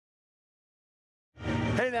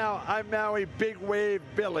now, I'm Maui Big Wave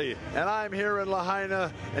Billy, and I'm here in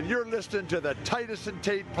Lahaina, and you're listening to the Titus and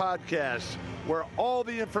Tate podcast, where all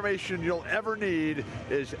the information you'll ever need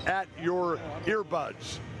is at your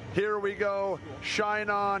earbuds. Here we go. Shine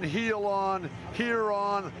on, heal on, hear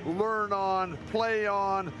on, learn on, play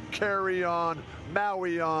on, carry on,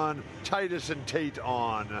 Maui on, Titus and Tate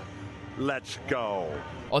on. Let's go.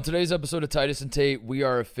 On today's episode of Titus and Tate, we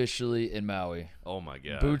are officially in Maui. Oh, my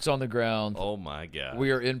God. Boots on the ground. Oh, my God.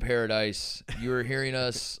 We are in paradise. You are hearing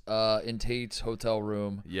us in Tate's hotel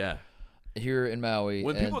room. Yeah. Here in Maui.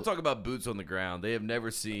 When people talk about boots on the ground, they have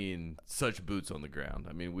never seen such boots on the ground.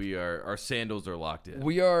 I mean, our sandals are locked in.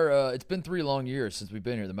 We are, it's been 3 long years since we've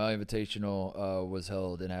been here. The Maui Invitational was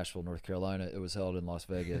held in Asheville, North Carolina. It was held in Las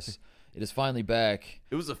Vegas. It is finally back.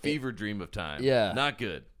 It was a fever dream of time. Yeah. Not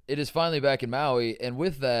good. It is finally back in Maui, and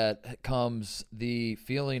with that comes the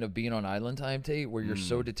feeling of being on island time, Tate, where you're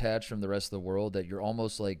so detached from the rest of the world that you're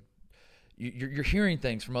almost like you're hearing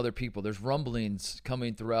things from other people. There's rumblings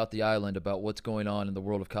coming throughout the island about what's going on in the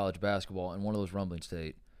world of college basketball, and one of those rumblings,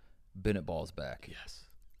 Tate, Bennett Ball is back. Yes.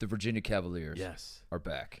 The Virginia Cavaliers are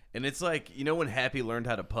back. And it's like, you know when Happy learned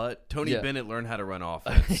how to putt? Tony Bennett learned how to run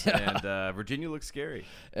offense, and Virginia looks scary.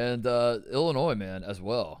 And Illinois, man, as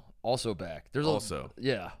well. Also back. There's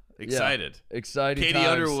excited. Exciting Katie times.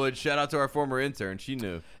 Underwood, shout out to our former intern. She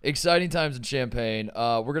knew. Exciting times in Champaign.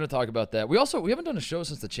 We're going to talk about that. We haven't done a show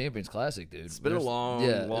since the Champions Classic, dude. It's been a long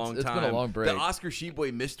time. It's been a long break. The Oscar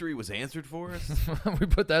Sheboy mystery was answered for us. We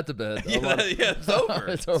put that to bed. It's over.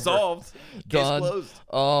 It's over. Solved. Done. Case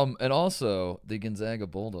closed. And also, the Gonzaga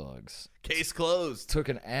Bulldogs. Case closed. Took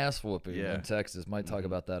an ass whooping in Texas. Might talk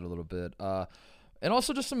about that a little bit. And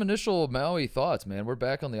also just some initial Maui thoughts, man. We're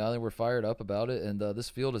back on the island. We're fired up about it, and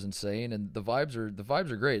this field is insane, and the vibes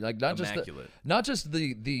are great. Like not just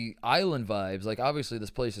the island vibes. Like obviously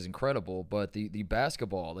this place is incredible, but the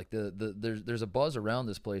basketball, like there's a buzz around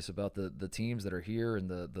this place about the teams that are here,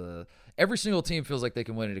 and the every single team feels like they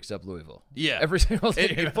can win it except Louisville. Yeah, every single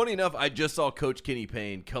team. And funny enough, I just saw Coach Kenny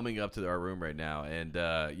Payne coming up to our room right now, and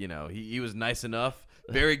he was nice enough.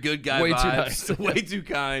 Very good guy Way vibes. Too nice. Way too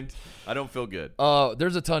kind. I don't feel good.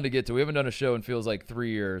 There's a ton to get to. We haven't done a show in feels like 3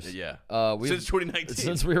 years. Yeah. Since 2019.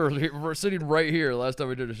 Since we're sitting right here last time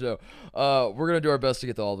we did a show. We're going to do our best to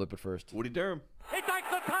get to all of it, but first. Woody Durham. He takes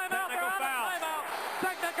the timeout.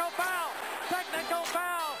 Technical foul. Technical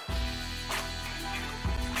foul.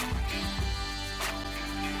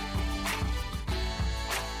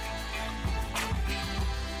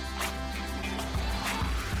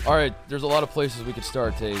 All right, there's a lot of places we could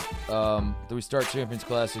start, Tate. Do we start Champions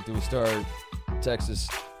Classic? Do we start Texas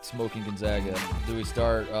smoking Gonzaga? Do we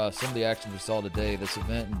start some of the action we saw today, this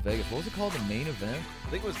event in Vegas? What was it called, the main event? I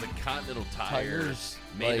think it was the Continental Tires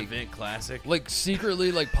main event classic. Like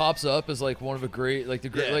secretly pops up as like one of a great, like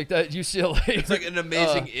that UCLA. It's like an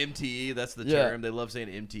amazing MTE. That's the term. They love saying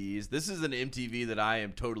MTEs. This is an MTV that I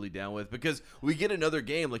am totally down with because we get another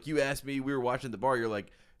game. Like you asked me, we were watching at the bar. You're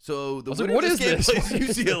like, so the winner of this game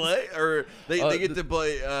plays UCLA, or they get to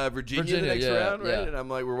play Virginia the next round, right? Yeah. And I'm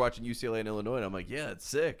like, we're watching UCLA and Illinois, and I'm like, yeah, it's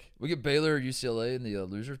sick. We get Baylor or UCLA in the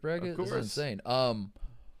losers bracket. Of course. This is insane.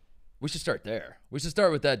 We should start there. We should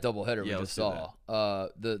start with that doubleheader we just saw.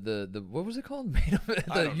 The what was it called?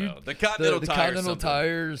 I don't know. The Continental Tires. The Continental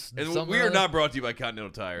Tires. And we are not brought to you by Continental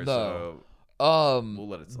Tires. No. So we'll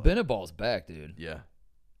let it slide. Bennett Ball's back, dude. Yeah.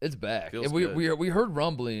 It's back. Feels and good. we heard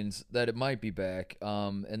rumblings that it might be back.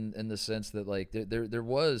 In the sense that like there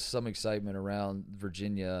was some excitement around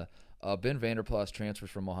Virginia. Ben Vanderplas transfers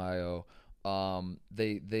from Ohio.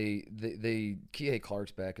 They Kihei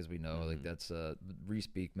Clark's back, as we know. Like that's Reese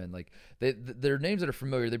Beekman. Like they're names that are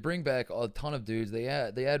familiar. They bring back a ton of dudes. They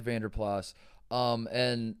add Vanderplas.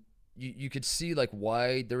 And you could see like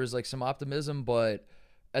why there was like some optimism, but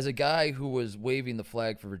as a guy who was waving the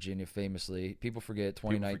flag for Virginia famously, people forget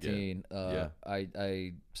 2019.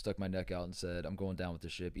 I stuck my neck out and said, I'm going down with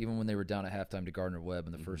this ship. Even when they were down at halftime to Gardner-Webb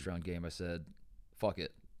in the first round game, I said, fuck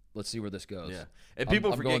it. Let's see where this goes. Yeah. And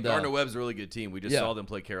people forget Gardner-Webb's a really good team. We just saw them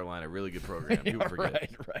play Carolina. Really good program. People forget.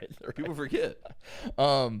 Right. People forget.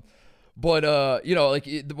 But,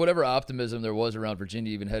 whatever optimism there was around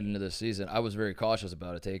Virginia even heading into this season, I was very cautious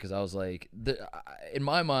about it, because I was like, in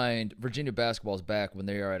my mind, Virginia basketball is back when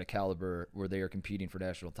they are at a caliber where they are competing for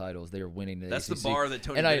national titles. They are winning the ACC. That's the bar that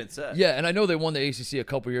Tony Bennett set. Yeah, and I know they won the ACC a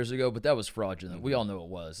couple years ago, but that was fraudulent. We all know it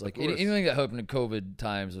was. Like anything that happened in COVID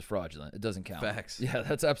times was fraudulent. It doesn't count. Facts. Yeah,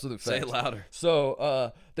 that's absolute facts. Say it louder.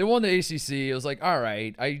 So they won the ACC. It was like, all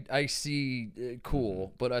right, I see,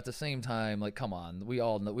 cool, but at the same time, like, come on, we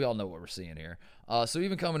all know what we're seeing here. So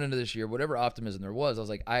even coming into this year, whatever optimism there was, I was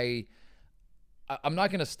like, I I'm not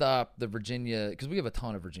going to stop the Virginia, because we have a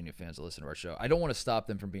ton of Virginia fans that listen to our show. I don't want to stop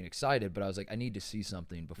them from being excited, but I was like, I need to see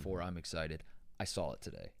something before I'm excited. I saw it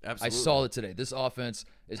today. Absolutely. I saw it today. This offense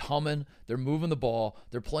is humming. They're moving the ball.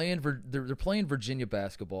 They're playing Virginia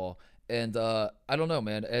basketball, and I don't know,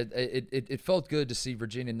 man. It felt good to see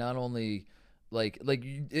Virginia not only like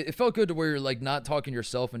it felt good to where you're like not talking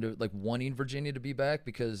yourself into like wanting Virginia to be back,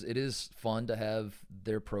 because it is fun to have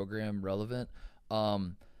their program relevant.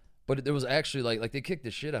 But it was actually like they kicked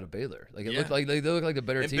the shit out of Baylor. Like it looked like they looked like a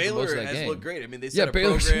better team. Baylor for most of that has game. looked great. I mean, they set a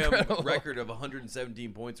program record of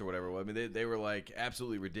 117 points or whatever. I mean, they were like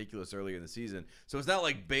absolutely ridiculous earlier in the season. So it's not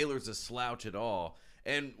like Baylor's a slouch at all.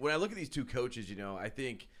 And when I look at these two coaches, you know, I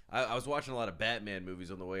think I was watching a lot of Batman movies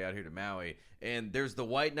on the way out here to Maui, and there's the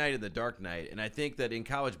White Knight and the Dark Knight. And I think that in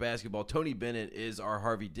college basketball, Tony Bennett is our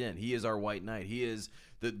Harvey Dent. He is our White Knight. He is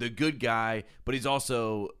the good guy, but he's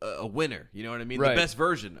also a winner. You know what I mean? Right. The best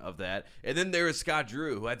version of that. And then there is Scott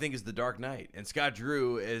Drew, who I think is the Dark Knight. And Scott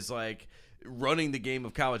Drew is like running the game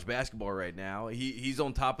of college basketball right now. He's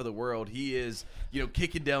on top of the world. He is, you know,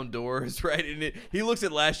 kicking down doors, right? And he looks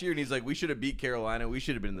at last year and he's like, we should have beat Carolina. We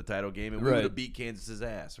should have been in the title game, and we would have beat Kansas's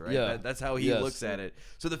ass, right? Yeah. That's how he looks at it.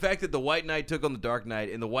 So the fact that the White Knight took on the Dark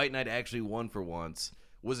Knight and the White Knight actually won for once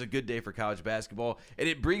was a good day for college basketball, and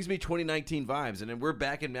it brings me 2019 vibes. And then we're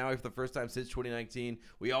back in Maui for the first time since 2019.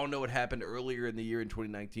 We all know what happened earlier in the year in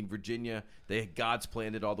 2019. Virginia, God's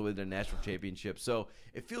planned it all the way to the national championship. So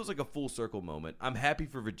it feels like a full circle moment. I'm happy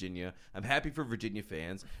for Virginia. I'm happy for Virginia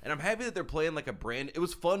fans, and I'm happy that they're playing like a brand. It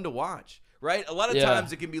was fun to watch, right? A lot of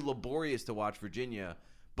times it can be laborious to watch Virginia,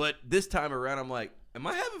 but this time around, I'm like, am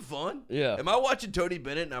I having fun? Yeah. Am I watching Tony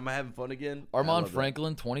Bennett and am I having fun again? Armand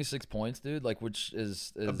Franklin, 26 points, dude. Like, which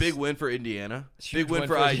is a big win for Indiana. Huge Big win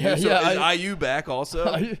for win IU. for- So yeah, is IU back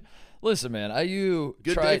also? Listen, man, IU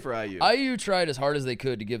Good tried, day for IU. IU tried as hard as they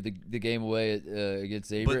could to give the game away against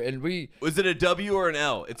Xavier, But and was it a W or an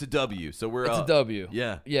L? It's a W. So we're it's up. a W.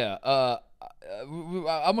 Yeah. Yeah.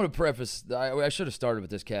 I'm going to preface. I should have started with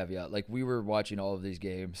this caveat. Like, we were watching all of these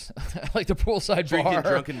games, like the poolside Drinking bar,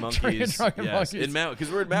 drunken monkeys. monkeys. In Maui, because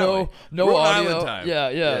we're in Maui. No We're on audio. island time.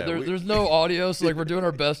 Yeah. There's no audio, so like we're doing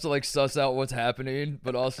our best to like suss out what's happening,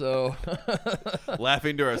 but also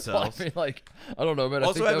Laughing to ourselves. I mean, like, I don't know, man. Also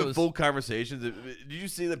I think that having was, full conversations. Did you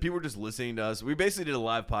see that people were just listening to us? We basically did a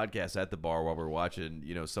live podcast at the bar while we were watching,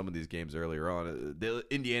 you know, some of these games earlier on. The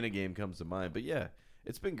Indiana game comes to mind, but yeah.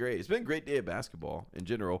 It's been great. It's been a great day of basketball in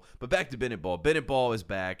general. But back to Bennett Ball. Bennett Ball is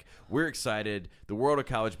back. We're excited. The world of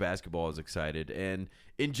college basketball is excited. And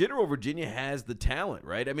in general, Virginia has the talent,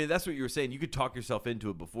 right? I mean, that's what you were saying. You could talk yourself into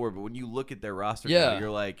it before, but when you look at their roster now, you're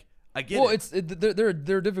like, I get it. They're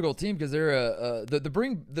a difficult team because they're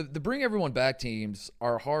the bring everyone back teams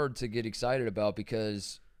are hard to get excited about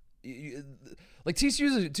because like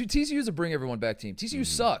TCU is a bring everyone back team. TCU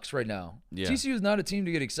sucks right now. Yeah. TCU is not a team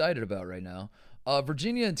to get excited about right now.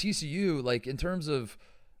 Virginia and TCU, like in terms of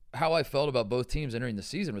how I felt about both teams entering the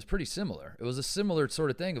season, was pretty similar. It was a similar sort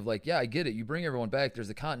of thing of like, yeah, I get it. You bring everyone back. There's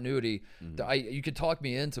the continuity. You could talk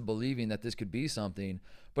me into believing that this could be something,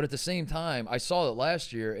 but at the same time, I saw it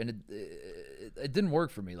last year, and it didn't work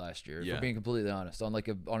for me last year. Yeah. For being completely honest, on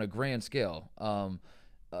a grand scale.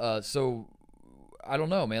 So I don't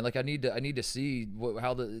know, man. Like I need to see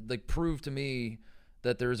how prove to me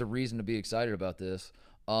that there's a reason to be excited about this.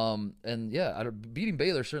 And yeah, beating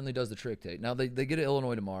Baylor certainly does the trick, Tate. Now they get to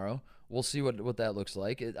Illinois tomorrow. We'll see what that looks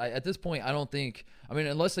like. At this point, I don't think. I mean,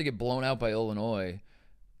 unless they get blown out by Illinois,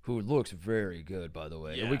 who looks very good, by the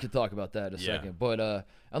way. Yeah. And we could talk about that in a second. But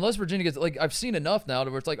unless Virginia gets, like, I've seen enough now to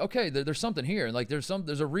where it's like, okay, there's something here, and like there's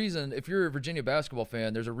a reason. If you're a Virginia basketball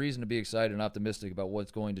fan, there's a reason to be excited and optimistic about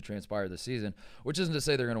what's going to transpire this season. Which isn't to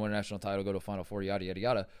say they're going to win a national title, go to a Final Four, yada yada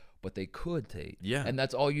yada. But they could, Tate. Yeah. And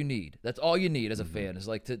that's all you need. That's all you need as a fan is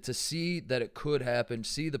like to see that it could happen,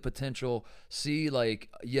 see the potential, see like,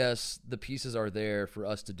 yes, the pieces are there for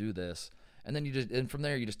us to do this. And then from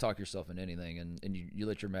there you just talk yourself into anything and you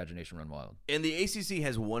let your imagination run wild. And the ACC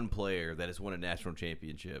has one player that has won a national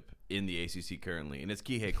championship in the ACC currently, and it's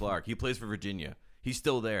Kihei Clark. He plays for Virginia. He's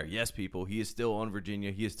still there. Yes, people. He is still on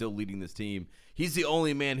Virginia. He is still leading this team. He's the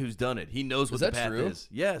only man who's done it. He knows what the path is.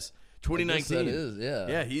 Yes. 2019. That is, yeah.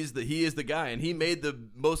 Yeah, he is the guy, and he made the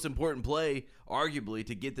most important play, arguably,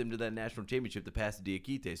 to get them to that national championship to pass the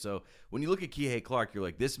Diakite. So when you look at Kihei Clark, you're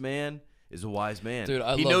like, this man is a wise man. Dude,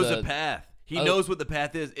 he love knows that. a path. He knows what the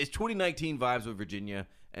path is. It's 2019 vibes with Virginia,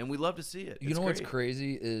 and we love to see it. You know what's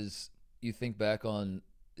crazy is you think back on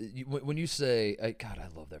when you say, God, I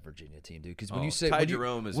love that Virginia team, dude. Because when you say Ty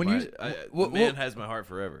Jerome is the man has my heart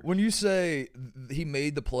forever. When you say he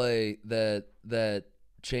made the play that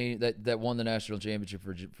won the national championship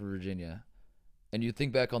for Virginia, and you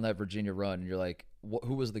think back on that Virginia run, and you're like,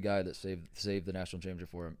 who was the guy that saved the national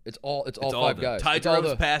championship for him? It's all five guys. Ty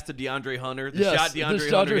Jerome pass to DeAndre Hunter. The shot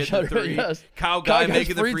DeAndre Hunter hit the three. Yes. Kyle Guy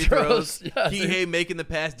making the free throws. Yes. Kihei making the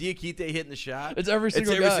pass. Diakite hitting the shot. It's every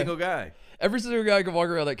single guy. Every single guy could walk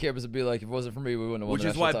around that campus and be like, if it wasn't for me, we wouldn't have won the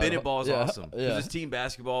national title. Which is why Bennett ball is awesome. Yeah. Because it's team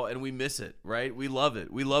basketball, and we miss it, right? We love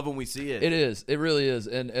it. We love when we see it. It is. It really is.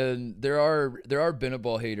 And there are Bennett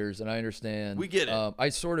ball haters, and I understand. We get it. I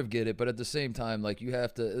sort of get it, but at the same time, like, you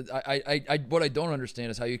have to. What I don't understand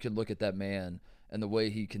is how you can look at that man and the way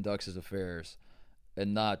he conducts his affairs,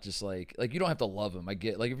 and not just like you don't have to love him. I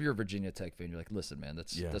get, like, if you're a Virginia Tech fan, you're like, listen, man,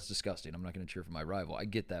 that's disgusting. I'm not going to cheer for my rival. I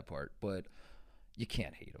get that part, but you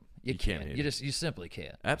can't hate him. You can't. You simply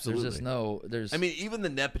can't. Absolutely. There's I mean, even the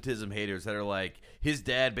nepotism haters that are like, his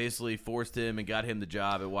dad basically forced him and got him the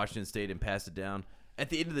job at Washington State and passed it down.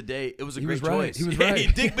 At the end of the day, it was a great choice. He was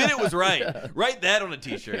right. Dick Bennett was right. Yeah. Write that on a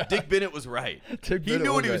T-shirt. Yeah. Dick Bennett was right. He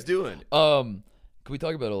knew what he was doing. Can we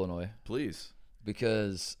talk about Illinois? Please.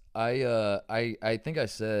 Because I think I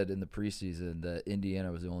said in the preseason that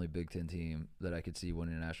Indiana was the only Big Ten team that I could see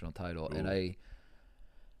winning a national title. Ooh. And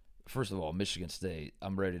first of all, Michigan State,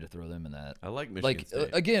 I'm ready to throw them in that. I like Michigan State.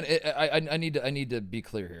 Again, I need to be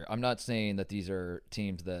clear here. I'm not saying that these are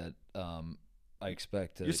teams that I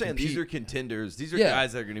expect to. You're saying compete. These are contenders. These are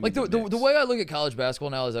guys that are going to be like the way I look at college basketball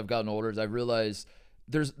now as I've gotten older is I realize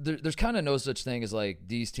there's kind of no such thing as like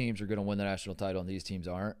these teams are going to win the national title and these teams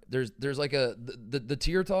aren't. There's like the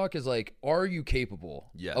tier talk is like, are you capable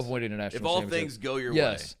of winning a national championship? If all things go your way.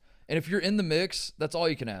 Yes. And if you're in the mix, that's all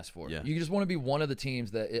you can ask for. Yeah. You just want to be one of the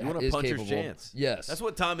teams that you want to is punch capable. Your chance. Yes. That's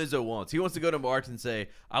what Tom Izzo wants. He wants to go to March and say,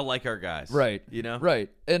 I like our guys. Right. You know? Right.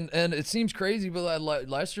 And it seems crazy, but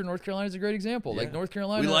last year North Carolina is a great example. Yeah. Like North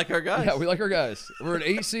Carolina. We like our guys. Yeah, we like our guys. We're an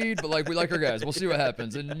 8 seed, but like we like our guys. We'll see what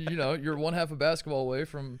happens. And you're one half of basketball away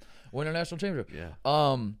from winning a national championship.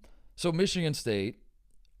 Yeah. So Michigan State,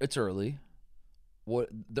 it's early. What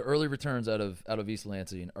the early returns out of East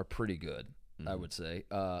Lansing are pretty good. I would say,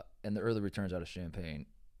 and the early returns out of Champaign,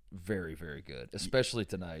 very, very good, especially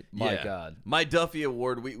tonight. My God. My Duffy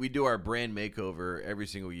Award, we do our brand makeover every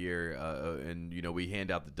single year, and we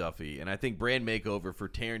hand out the Duffy, and I think brand makeover for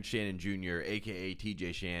Terrence Shannon Jr., a.k.a.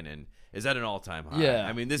 TJ Shannon, is at an all-time high. Yeah.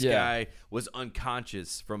 I mean, this guy was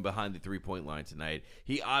unconscious from behind the three-point line tonight.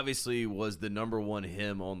 He obviously was the number one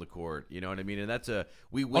him on the court. You know what I mean? And that's on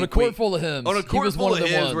a court full of hims. On a court full of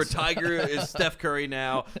hims where ones. Tiger is Steph Curry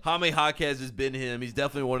now. Jaime Jaquez has been him. He's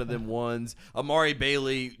definitely one of them ones. Amari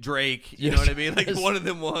Bailey, Drake. You know what I mean? Like one of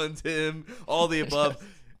them ones, him, all the above.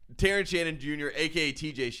 Terrence Shannon Jr., a.k.a.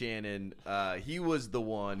 TJ Shannon, he was the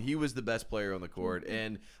one. He was the best player on the court.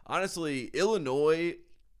 And honestly, Illinois –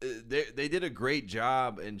 they did a great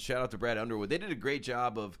job, and shout out to Brad Underwood. They did a great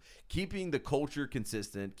job of keeping the culture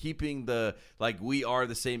consistent, keeping the we are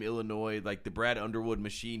the same Illinois, like the Brad Underwood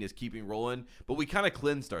machine is keeping rolling. But we kind of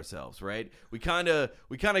cleansed ourselves, right? We kind of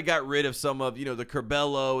got rid of some of the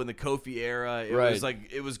Curbelo and the Kofi era.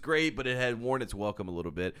 It was great, but it had worn its welcome a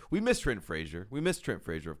little bit. We miss Trent Frazier.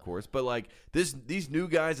 Of course, but these new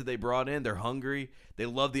guys that they brought in, they're hungry. They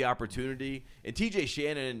love the opportunity, and TJ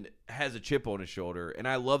Shannon has a chip on his shoulder, and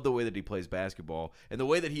I love the way that he plays basketball and the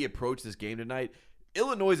way that he approached this game tonight.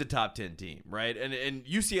 Illinois is a top 10 team, right? And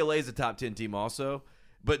UCLA is a top 10 team also.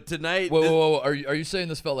 But tonight, whoa! Are you saying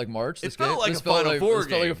this felt like March? It felt like a Final Four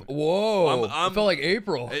game. Whoa! It felt like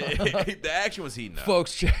April. The action was heating up.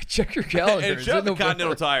 Folks, check your calendars. And shout out to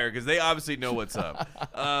Continental Tire because they obviously know what's up.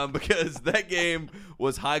 Because that game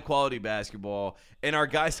was high quality basketball. And our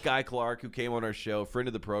guy Sky Clark, who came on our show, friend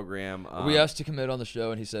of the program, we asked to commit on the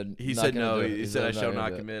show, and he said no. He said I shall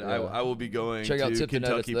not commit. Yeah. I will be going Check out to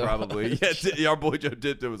Kentucky probably. Yeah, our boy Joe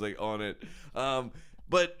Ditto was on it.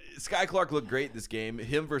 But Sky Clark looked great this game.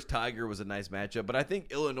 Him versus Tiger was a nice matchup. But I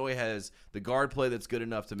think Illinois has the guard play that's good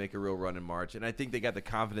enough to make a real run in March. And I think they got the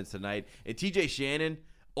confidence tonight. And TJ Shannon,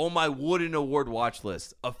 on my Wooden Award watch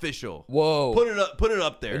list, official. Whoa. Put it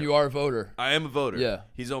up there. And you are a voter. I am a voter. Yeah.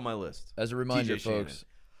 He's on my list. As a reminder, folks.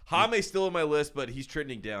 Jaime's still on my list, but he's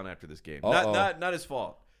trending down after this game. Not his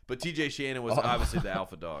fault. But TJ Shannon was obviously the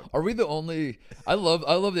alpha dog. Are we the only? I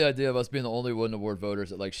love the idea of us being the only Wooden Award voters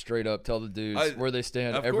that straight up tell the dudes where they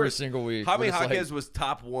stand every single week. Jaime Jaquez was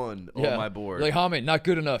top one on my board. Jaime, not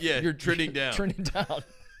good enough. Yeah, you're trending down. Trending down.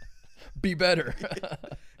 Be better.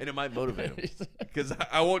 And it might motivate him because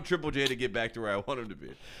I want Triple J to get back to where I want him to be.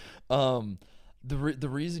 The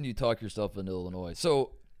reason you talk yourself into Illinois,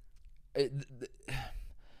 so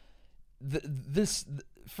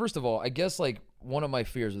first of all, I guess like one of my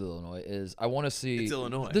fears with Illinois is I want to see. It's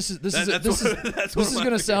Illinois. This is going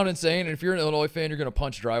to sound insane, and if you're an Illinois fan, you're going to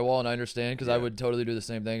punch drywall, and I understand because I would totally do the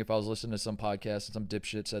same thing if I was listening to some podcast and some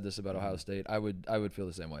dipshit said this about Ohio State. I would feel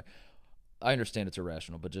the same way. I understand it's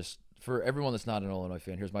irrational, but just for everyone that's not an Illinois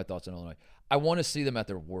fan, here's my thoughts on Illinois. I want to see them at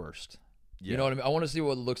their worst. Yeah. You know what I mean? I want to see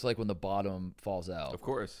what it looks like when the bottom falls out. Of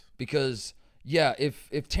course. Because, yeah,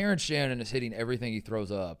 if Terrence Shannon is hitting everything he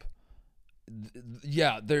throws up,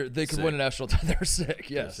 they could win a national title. They're sick,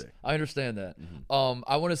 yes. They're sick. I understand that. Mm-hmm.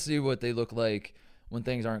 I want to see what they look like when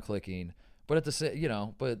things aren't clicking. But at the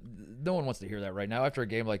same, but no one wants to hear that right now after a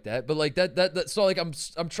game like that. But like that so like I'm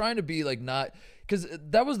trying to be like not because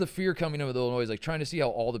that was the fear coming in with Illinois, is like trying to see how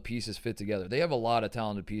all the pieces fit together. They have a lot of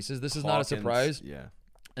talented pieces. This is not a surprise. Yeah.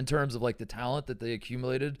 In terms of like the talent that they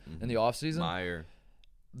accumulated in the offseason. Meyer.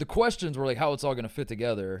 The questions were like how it's all going to fit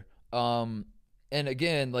together. And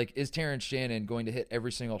again, like, is Terrence Shannon going to hit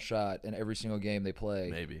every single shot in every single game they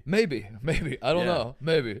play? Maybe. I don't know.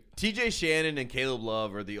 Maybe. TJ Shannon and Caleb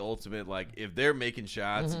Love are the ultimate, like, if they're making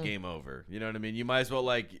shots, game over. You know what I mean? You might as well,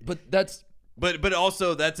 like. But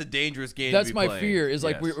also that's a dangerous game. That's to be my playing. fear. Is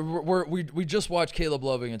like we just watched Caleb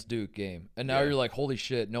Love against Duke game, and now you're like, holy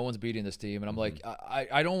shit, no one's beating this team, and I'm like,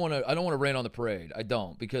 I don't want to rain on the parade. I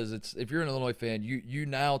don't, because it's, if you're an Illinois fan, you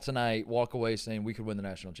now tonight walk away saying we could win the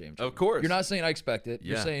national championship. Of course, you're not saying I expect it.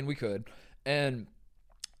 You're saying we could, and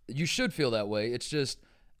you should feel that way. It's just,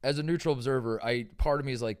 as a neutral observer, part of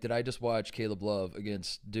me is like, did I just watch Caleb Love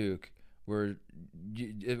against Duke, where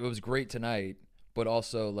it was great tonight? But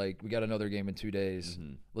also, like, we got another game in 2 days.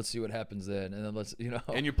 Mm-hmm. Let's see what happens then, and then let's,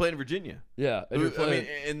 And you're playing Virginia. Yeah.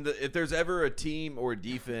 If there's ever a team or a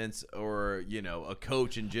defense or a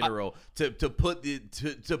coach in general to put it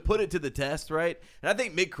to the test, right? And I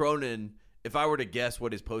think Mick Cronin, if I were to guess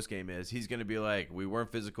what his post game is, he's going to be like, we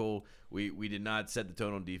weren't physical, we did not set the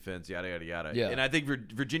tone on defense, yada yada yada. Yeah. And I think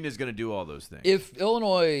Virginia's going to do all those things. If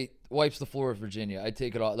Illinois wipes the floor with Virginia, I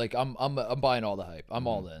take it all. Like, I'm buying all the hype. I'm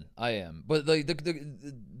all in. I am. But like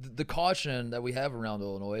the caution that we have around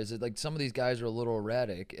Illinois is that, like, some of these guys are a little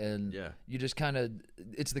erratic, and you just kind of,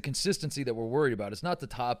 it's the consistency that we're worried about. It's not the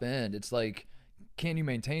top end. It's like, can you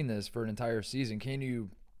maintain this for an entire season? Can you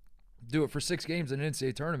do it for 6 games in an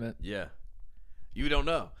NCAA tournament? Yeah. You don't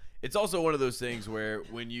know. It's also one of those things where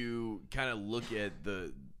when you kind of look at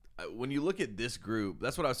this group,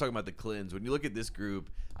 that's what I was talking about, the Clintons. When you look at this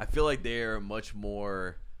group, I feel like they're much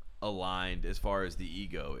more aligned as far as the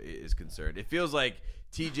ego is concerned. It feels like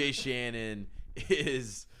TJ Shannon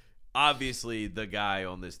is obviously the guy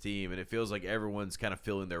on this team, and it feels like everyone's kind of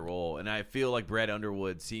filling their role. And I feel like Brad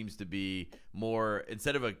Underwood seems to be more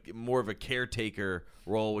of a caretaker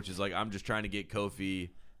role, which is like, I'm just trying to get Kofi.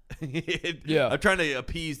 I'm trying to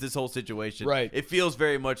appease this whole situation. Right. It feels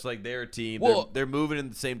very much like their team. Well, they're moving in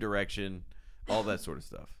the same direction, all that sort of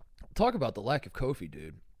stuff. Talk about the lack of Kofi,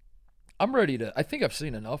 dude. I'm ready to. I think I've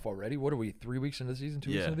seen enough already. What are we, 3 weeks into the season?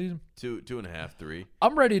 2 weeks into the season? 2.5, 3.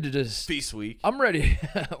 I'm ready to just feast week. I'm ready.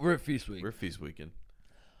 We're at feast week. We're feast weekend.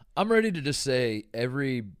 I'm ready to just say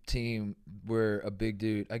every team where a big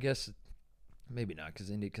dude. I guess maybe not,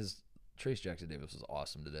 because Trace Jackson Davis was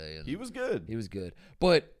awesome today, and he was good.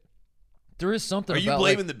 But there is something. Are you about,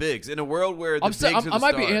 blaming the bigs in a world where the bigs are the I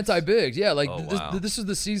might stars? be anti-bigs. Yeah, like wow. this is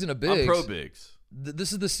the season of bigs. I'm pro bigs.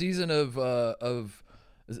 This is the season of.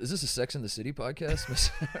 Is this a Sex and the City podcast,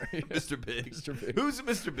 Mr. Big? Mr. Big. Who's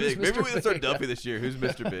Mr. Big? Maybe we can start Duffy this year. Who's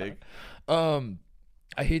Mr. Big?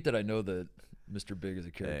 I hate that I know that Mr. Big is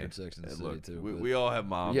a character in Sex and the City too. We all have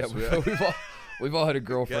moms. Yeah, we've all had a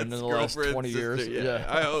girlfriend in the last 20 years. Yeah,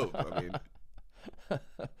 I hope. I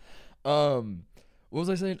mean. What was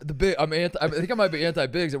I saying? The big. I think I might be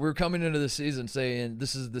anti-bigs. That we were coming into the season saying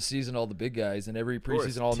this is the season all the big guys, and every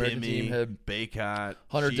preseason All-American team had Baycott,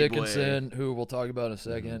 Hunter Sheboy. Dickinson, who we'll talk about in a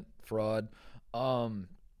second, fraud.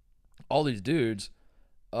 All these dudes.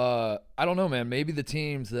 I don't know, man. Maybe the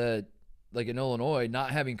teams that, like in Illinois,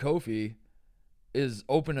 not having Kofi is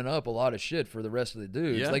opening up a lot of shit for the rest of the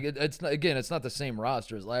dudes. Yeah. Like it's not the same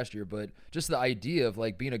roster as last year, but just the idea of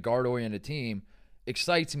like being a guard-oriented team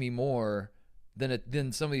excites me more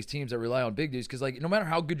than some of these teams that rely on big dudes, because like no matter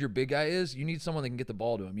how good your big guy is, you need someone that can get the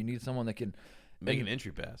ball to him. You need someone that can make an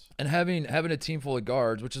entry pass. And having a team full of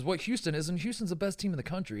guards, which is what Houston is, and Houston's the best team in the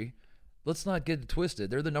country. Let's not get it twisted.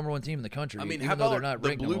 They're the number 1 team in the country. I mean, even how though about they're not the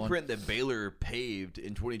ranked blueprint that Baylor paved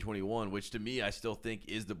in 2021, which to me I still think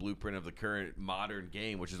is the blueprint of the current modern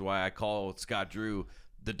game, which is why I call Scott Drew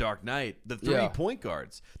the Dark Knight, the 3 point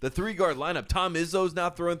guards, the 3-guard lineup. Tom Izzo's now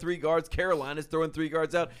throwing 3 guards. Carolina's throwing 3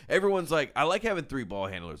 guards out. Everyone's like, I like having 3 ball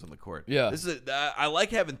handlers on the court. Yeah. I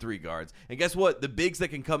like having 3 guards. And guess what? The bigs that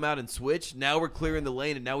can come out and switch, now we're clearing the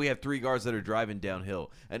lane, and now we have 3 guards that are driving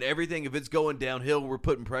downhill. And everything, if it's going downhill, we're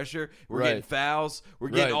putting pressure. We're getting fouls. We're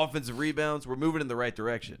getting offensive rebounds. We're moving in the right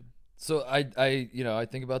direction. So I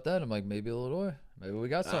think about that. I'm like, maybe Illinois. Maybe we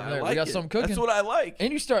got something there. We got something cooking. That's what I like.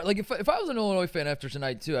 And you start, like, if I was an Illinois fan after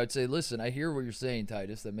tonight too, I'd say, listen, I hear what you're saying,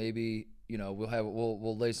 Titus, that maybe,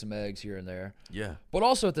 we'll lay some eggs here and there. Yeah. But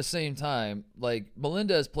also at the same time, like,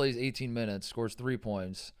 Melendez plays 18 minutes, scores 3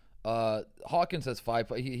 points. Hawkins has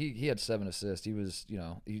 5. He had 7 assists. He was,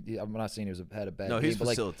 I'm not saying he had a bad game. No, he's but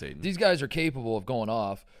facilitating. Like, these guys are capable of going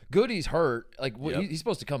off. Goody's hurt. Like, he's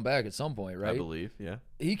supposed to come back at some point, right? I believe, yeah.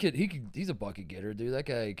 He could. He's a bucket getter, dude. That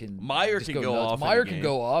guy can. Meyer can go off. Meyer can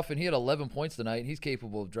go off, and he had 11 points tonight. And he's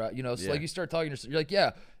capable of driving. So like you start talking, you're like,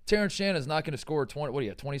 yeah, Terrence Shannon's not going to score 20. What do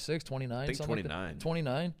you have? 26, 29? I think 29. Like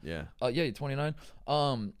 29. Yeah.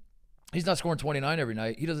 29. He's not scoring 29 every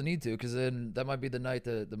night. He doesn't need to, because then that might be the night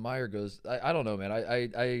that the Meyer goes. I don't know, man.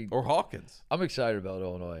 Or Hawkins. I'm excited about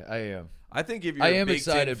Illinois. I am. I think if you're a Big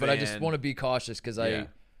excited, Ten but fan, I just want to be cautious because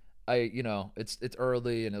it's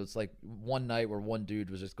early, and it was like one night where one dude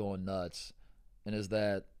was just going nuts, and is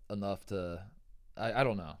that enough to? I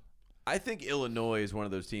don't know. I think Illinois is one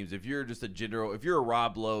of those teams. If you're just if you're a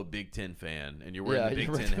Rob Lowe Big Ten fan and you're wearing the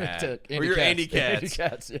Big Ten hat, or you're Andy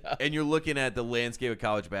Katz, and you're looking at the landscape of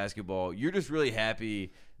college basketball, you're just really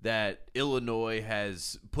happy that Illinois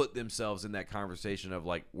has put themselves in that conversation of,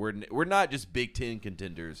 like, we're not just Big Ten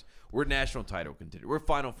contenders, we're national title contenders, we're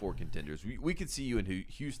Final Four contenders. We could see you in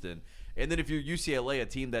Houston, and then if you're UCLA, a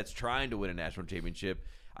team that's trying to win a national championship,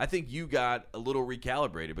 I think you got a little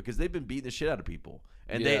recalibrated because they've been beating the shit out of people.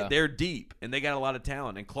 And they're deep, and they got a lot of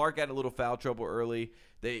talent. And Clark got a little foul trouble early.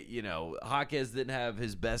 Hawkins didn't have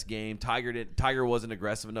his best game. Tiger wasn't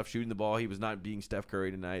aggressive enough shooting the ball. He was not being Steph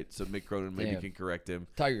Curry tonight. So Mick Cronin maybe can correct him.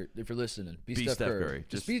 Tiger, if you're listening, be Steph Curry.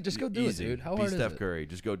 Just go do easy. it, dude. How hard is it? Be Steph Curry.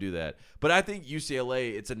 Just go do that. But I think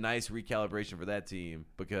UCLA, it's a nice recalibration for that team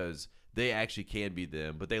because they actually can beat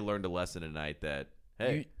them. But they learned a lesson tonight that,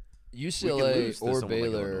 hey, UCLA or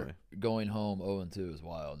Baylor going home 0-2 is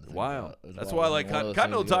wild. Wow, that's why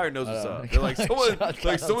Continental Tire knows what's up. They're like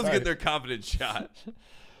someone's getting their confidence shot.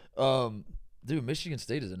 Dude, Michigan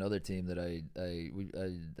State is another team that I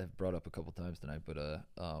have brought up a couple times tonight, but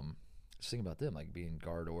just thinking about them, like, being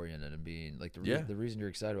guard oriented and being like the reason you're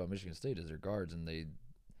excited about Michigan State is their guards, and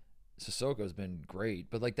Sissoko's been great,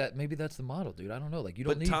 but like that, maybe that's the model, dude. I don't know. Like,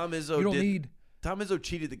 Tom Izzo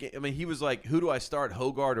cheated the game. I mean, he was like, who do I start,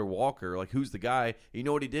 Hogard or Walker? Like, who's the guy? You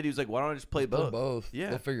know what he did? He was like, why don't I just play both? Yeah.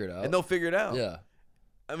 They'll figure it out. And they'll figure it out. Yeah.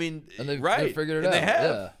 I mean, they've figured it out. They have.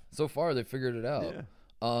 Yeah. So far, they've figured it out.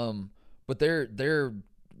 Yeah. But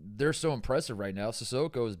they're so impressive right now.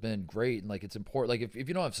 Sissoko has been great, and like, it's important. Like, if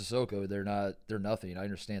you don't have Sissoko, they're nothing. I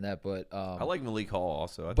understand that, but I like Malik Hall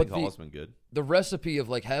also. I think Hall's been good. The recipe of,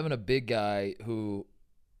 like, having a big guy who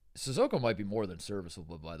Sissoko might be more than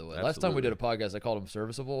serviceable, by the way. Absolutely. Last time we did a podcast, I called him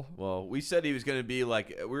serviceable. Well, we said he was going to be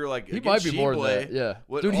like, we were like, he might be more than that.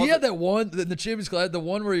 Yeah, dude, he had that one in the Champions Class, the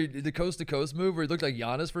one where the coast to coast move where he looked like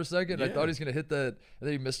Giannis for a second. Yeah. I thought he was going to hit that, and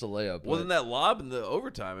then he missed a layup. Wasn't that lob in the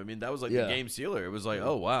overtime? I mean, that was like the game sealer. It was like,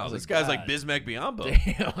 oh wow, this guy's like Bismack Biyombo.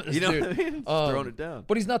 Damn, you know what I mean? Throwing it down.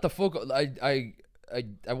 But he's not the focal.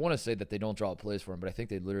 I want to say that they don't draw plays for him, but I think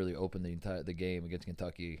they literally opened the game against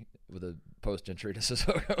Kentucky with a post entry to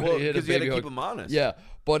Sissoko. Well, because you had to keep him honest. Yeah,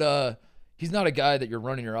 but he's not a guy that you're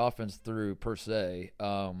running your offense through per se.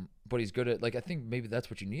 But he's good at, like, I think maybe that's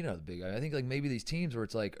what you need out of the big guy. I think, like, maybe these teams where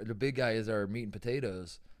it's like the big guy is our meat and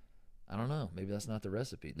potatoes. I don't know. Maybe that's not the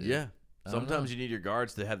recipe, dude. Yeah. Sometimes you need your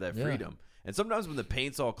guards to have that freedom. And sometimes when the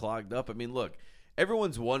paint's all clogged up, I mean, look,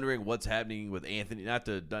 everyone's wondering what's happening with Anthony. Not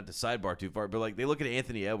to sidebar too far, but like, they look at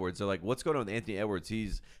Anthony Edwards. They're like, what's going on with Anthony Edwards?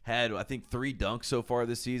 He's had, I think, 3 dunks so far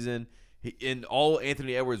this season. In all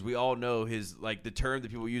Anthony Edwards, we all know his, like, the term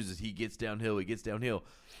that people use is he gets downhill. He gets downhill.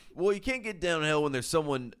 Well, you can't get downhill when there's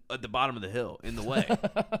someone at the bottom of the hill in the way.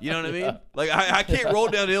 You know what I mean? Like, I can't roll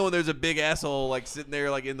downhill when there's a big asshole, like, sitting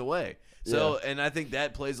there, like, in the way. So, and I think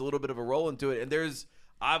that plays a little bit of a role into it. And there's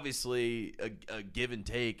obviously a give and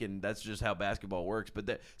take, and that's just how basketball works.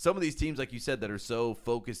 But some of these teams, like you said, that are so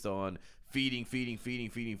focused on feeding,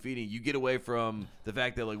 you get away from the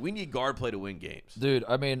fact that, like, we need guard play to win games. Dude,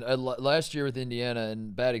 I mean, last year with Indiana,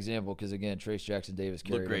 and bad example because, again, Trace Jackson Davis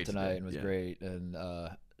carried him tonight and was great. And,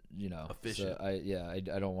 efficient. So I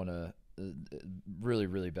don't want to really,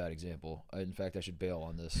 really bad example. In fact, I should bail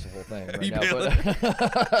on this whole thing right You now. bailing?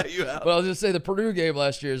 But I'll just say the Purdue game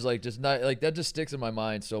last year is like just not like that. Just sticks in my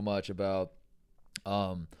mind so much about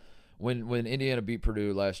when Indiana beat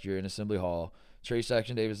Purdue last year in Assembly Hall. Trace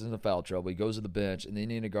Action Davis is in the foul trouble. He goes to the bench, and the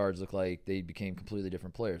Indiana guards look like they became completely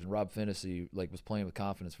different players. And Rob Finney was playing with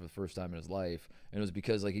confidence for the first time in his life, and it was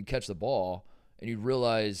because he'd catch the ball and you'd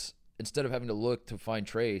realize instead of having to look to find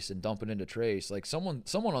Trace and dump it into Trace, like someone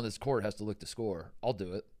on this court has to look to score. I'll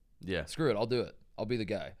do it. Yeah. Screw it. I'll do it. I'll be the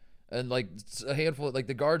guy. And like a handful, like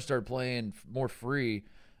the guards started playing more free,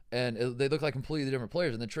 and they look like completely different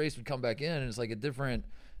players. And then Trace would come back in, and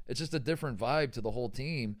it's just a different vibe to the whole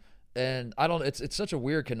team. And it's such a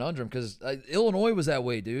weird conundrum because Illinois was that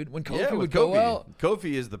way, dude. When Kofi would go out.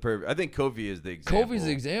 Kofi is I think Kofi is the example. Kofi's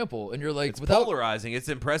the example. And you're like, it's polarizing. It's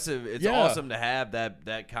impressive. It's awesome to have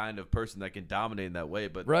that kind of person that can dominate in that way.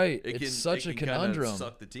 But it's such a conundrum. Kind of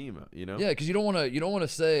suck the team up, you know? Yeah, because you don't want to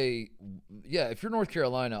say, if you're North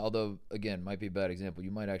Carolina, although again might be a bad example,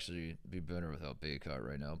 you might actually be better without Bacot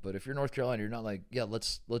right now. But if you're North Carolina, you're not like,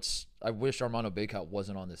 let's. I wish Armando Bacot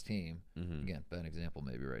wasn't on this team. Mm-hmm. Again, bad example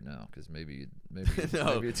maybe right now because maybe no,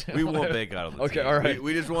 maybe it's we want Bacot on the team. Okay, all right.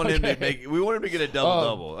 We just want him to we want him to get a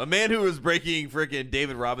double. A man who was breaking freaking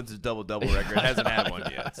David Robinson's double record hasn't had one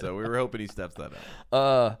yet. So we were hoping he steps that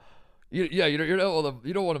up. You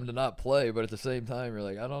don't want him to not play, but at the same time, you're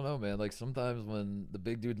like, I don't know, man. Like sometimes when the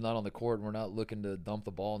big dude's not on the court and we're not looking to dump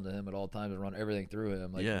the ball into him at all times and run everything through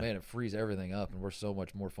him, man, it frees everything up, and we're so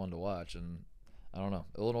much more fun to watch. And I don't know,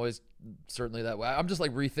 Illinois is certainly that way. I'm just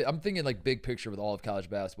like I'm thinking like big picture with all of college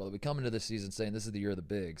basketball. That we come into this season saying this is the year of the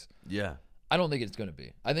bigs. Yeah. I don't think it's going to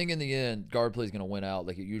be. I think in the end, guard play is going to win out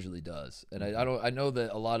like it usually does. And I know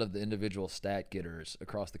that a lot of the individual stat getters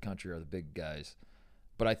across the country are the big guys.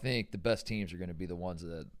 But I think the best teams are going to be the ones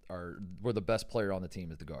that where the best player on the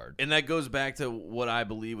team is the guard. And that goes back to what I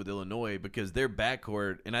believe with Illinois because their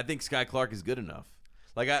backcourt, and I think Sky Clark is good enough.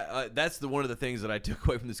 Like that's one of the things that I took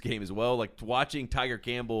away from this game as well. Like watching Tiger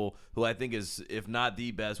Campbell, who I think is, if not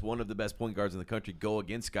the best, one of the best point guards in the country, go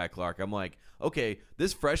against Sky Clark. I'm like, okay,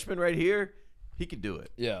 this freshman right here, he can do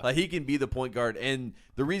it. Yeah. Like he can be the point guard. And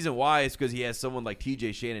the reason why is because he has someone like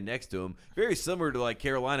TJ Shannon next to him. Very similar to like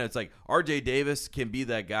Carolina. It's like RJ Davis can be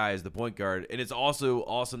that guy as the point guard. And it's also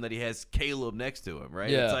awesome that he has Caleb next to him, right?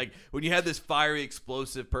 Yeah. It's like when you have this fiery,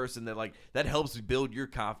 explosive person that helps build your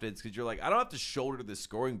confidence because you're like, I don't have to shoulder this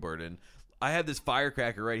scoring burden. I have this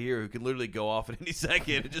firecracker right here who can literally go off at any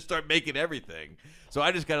second and just start making everything. So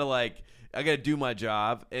I just got to I got to do my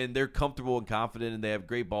job, and they're comfortable and confident, and they have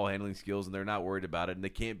great ball handling skills, and they're not worried about it, and they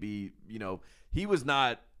can't be, he was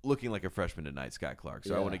not looking like a freshman tonight, Scott Clark,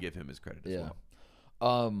 so I want to give him his credit as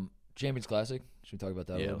well. Champions Classic, should we talk about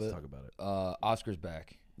that a little bit? Yeah, let's talk about it. Oscar's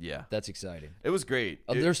back. Yeah. That's exciting. It was great.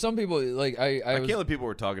 There's some people, like, I can't let people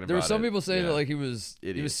were talking about it. There were some people saying that, like, he was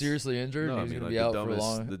seriously injured, and he was going to be out for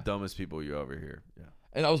long. The dumbest people you over here. Yeah.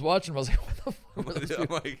 And I was watching him. I was like, what the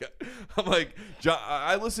fuck? I'm like, John,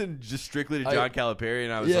 I listened just strictly to John Calipari,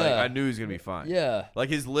 and I was like, I knew he was going to be fine. Yeah. Like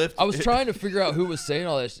his lift. I was trying to figure out who was saying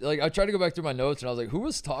all that. Like, I tried to go back through my notes, and I was like, who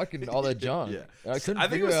was talking all that junk? Yeah. I couldn't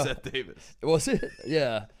think it was out. Seth Davis. Was it?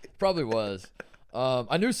 Yeah. Probably was.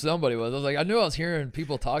 I knew somebody was. I knew I was hearing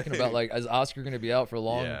people talking about, like, is Oscar going to be out for a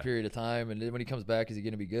long period of time? And then when he comes back, is he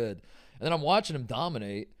going to be good? And then I'm watching him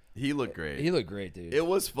dominate. He looked great. He looked great, dude. It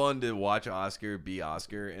was fun to watch Oscar be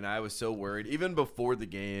Oscar, and I was so worried. Even before the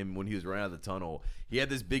game, when he was running out of the tunnel, he had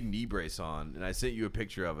this big knee brace on, and I sent you a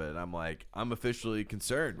picture of it, and I'm like, I'm officially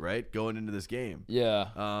concerned, right, going into this game.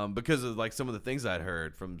 Yeah. Because of, like, some of the things I'd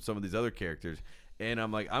heard from some of these other characters, and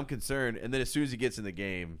I'm like, I'm concerned. And then as soon as he gets in the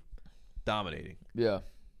game, dominating. Yeah.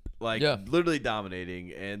 Literally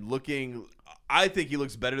dominating and looking – I think he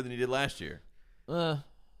looks better than he did last year. I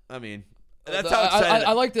mean – that's how excited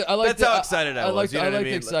I liked it. That's how excited I was. I like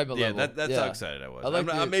the excitement level. Yeah, that's how excited I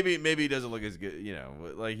was. Maybe he doesn't look as good.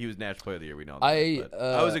 Like he was National Player of the Year. We know that.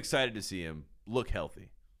 I was excited to see him look healthy.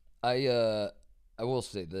 I will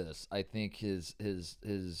say this. I think his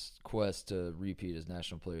quest to repeat as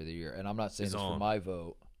National Player of the Year, and I'm not saying this for my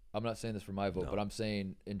vote. But I'm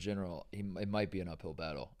saying in general, it might be an uphill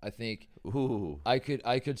battle. I think I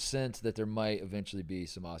could sense that there might eventually be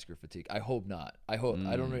some Oscar fatigue. I hope not. I hope.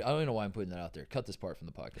 I don't even know why I'm putting that out there. Cut this part from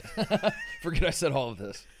the podcast. Forget I said all of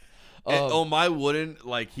this. My wooden,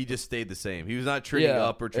 like, he just stayed the same. He was not trending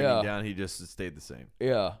up or trending down. He just stayed the same.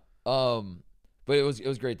 Yeah. But it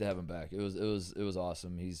was great to have him back. It was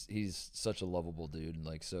awesome. He's such a lovable dude, and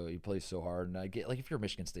like so he plays so hard. And I get like if you're a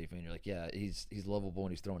Michigan State fan, you're like, yeah, he's lovable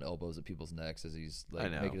and he's throwing elbows at people's necks as he's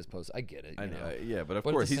like making his post. I get it. I know. know. Yeah, but of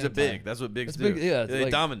course he's a big. Time, that's what bigs do. Big, yeah, they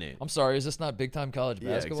like, dominate. I'm sorry, is this not big time college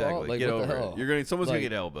basketball? Yeah, exactly. Like, Get what over the hell? it. Someone's like, gonna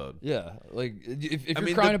get elbowed. Yeah, like if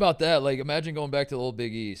you're crying about that, like imagine going back to the old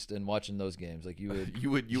Big East and watching those games. Like you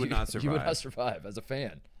would you would not survive. You would not survive as a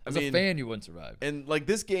fan. As a fan, you wouldn't survive. And like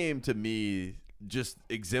this game to me just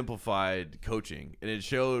exemplified coaching, and it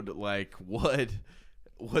showed like what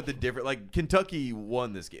the different. Like Kentucky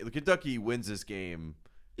won this game. Kentucky wins this game.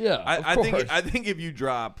 Yeah, I think if you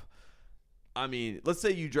drop, I mean, let's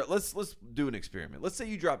say you drop. Let's do an experiment. Let's say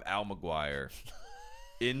you drop Al McGuire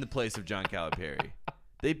in the place of John Calipari.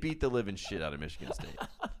 They beat the living shit out of Michigan State.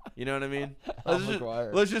 You know what I mean?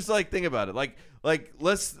 Let's just like think about it. Like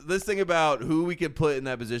let's think about who we could put in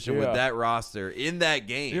that position with that roster in that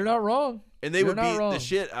game. You're not wrong. And they would beat the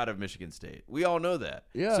shit out of Michigan State. We all know that.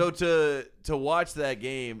 Yeah. So to watch that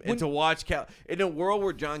game and to watch in a world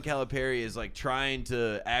where John Calipari is like trying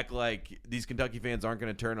to act like these Kentucky fans aren't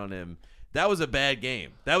going to turn on him, that was a bad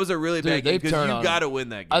game. That was a really bad game because you got to win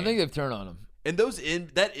that game. I think they've turned on him. And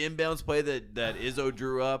that inbounds play that Izzo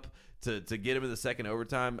drew up to get him in the second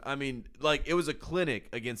overtime, I mean, like it was a clinic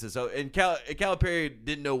against this. And Calipari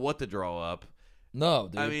didn't know what to draw up. No,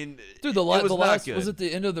 dude. I mean, dude, the last was at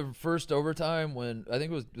the end of the first overtime when I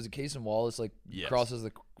think it was Casey Wallace crosses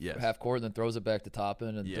the half court and then throws it back to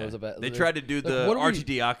Toppin and throws it back. They tried to do the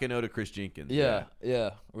Archidiakono to Chris Jenkins. Yeah.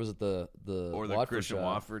 Or was it the Watford Christian shot?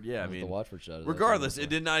 Watford? Yeah, I mean the Watford shot. Regardless, it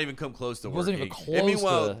did not even come close to working. It wasn't even close. And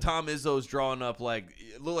meanwhile, Tom Izzo's drawing up like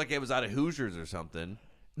it looked like it was out of Hoosiers or something.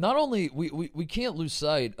 Not only we can't lose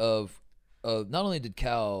sight of not only did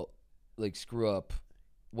Cal like screw up.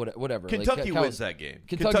 Whatever. Kentucky wins that game.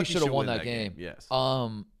 Kentucky should have won that game. Yes.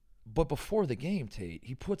 But before the game, Tate,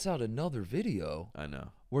 he puts out another video. I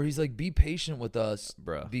know. Where he's like, "Be patient with us,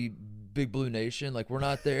 bro. Be Big Blue Nation. Like we're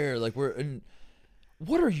not there. Like we're." And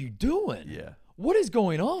what are you doing? Yeah. What is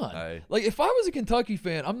going on? Like if I was a Kentucky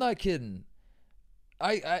fan, I'm not kidding.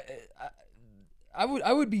 I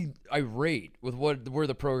would be irate with where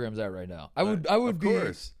the program's at right now. I would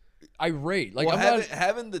be irate. Like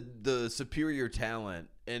having the superior talent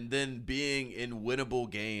and then being in winnable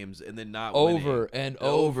games and then not over winning and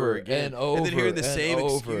over again, and over and then hearing the same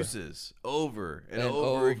over. excuses over and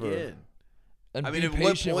over again. And I mean, at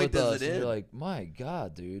what point does it end? You're like, my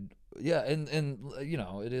God, dude. Yeah, and you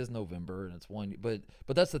know it is November and it's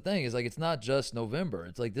but that's the thing is like it's not just November.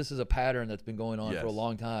 It's like this is a pattern that's been going on for a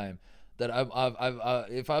long time. That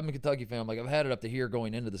if I'm a Kentucky fan, I'm like I've had it up to here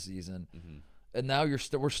going into the season, and now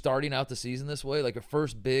we're starting out the season this way. Like a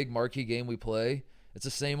first big marquee game we play, it's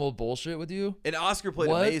the same old bullshit with you. And Oscar played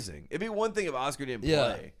amazing. It'd be one thing if Oscar didn't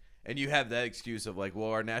play, and you have that excuse of like,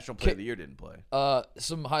 well, our national player of the year didn't play.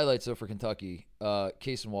 Some highlights though for Kentucky.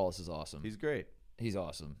 Casey Wallace is awesome. He's great. He's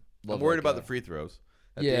awesome. I'm worried about the free throws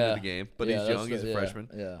at the end of the game, but he's young. He's a freshman.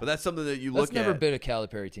 Yeah. But that's something that you look at. That's never been a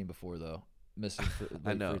Calipari team before, though. Missing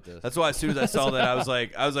I know. That's why as soon as I saw that, I was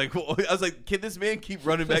like, can this man keep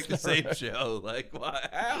running back the same show? Like,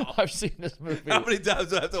 how? I've seen this movie. How many times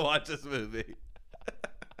do I have to watch this movie?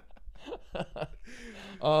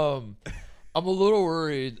 I'm a little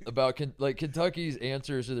worried about Kentucky's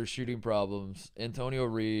answers to their shooting problems. Antonio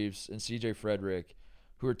Reeves and C.J. Frederick,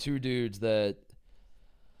 who are two dudes that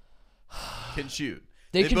can shoot.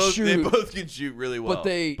 They both can shoot really well.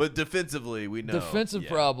 But defensively, we know defensive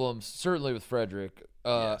problems certainly with Frederick.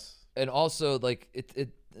 Yes. And also like it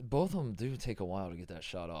both of them do take a while to get that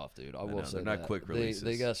shot off, dude. I will say they're not quick releases.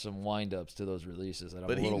 They got some wind-ups to those releases that I'm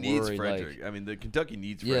but a little he needs worried. Frederick. I mean, the Kentucky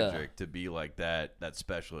needs Frederick to be like that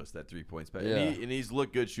specialist, that 3-point specialist. And he's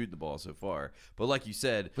looked good shooting the ball so far. But like you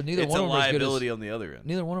said, it's a liability on the other end.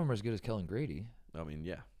 Neither one of them are as good as Kellen Grady. I mean,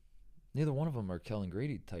 yeah. Neither one of them are Kellen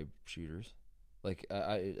Grady type shooters. Like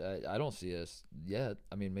I don't see us yet.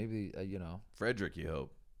 I mean, maybe Frederick. You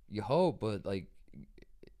hope, but like,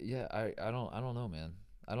 yeah, I don't know, man.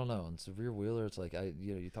 I don't know. And Severe Wheeler, it's like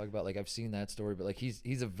you talk about like I've seen that story, but like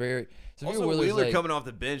he's a very Severe also Wheeler like, coming off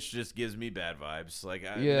the bench just gives me bad vibes. Like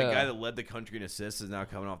the guy that led the country in assists is now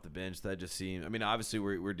coming off the bench. That just seems. I mean, obviously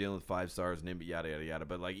we're dealing with 5 stars and yada yada yada,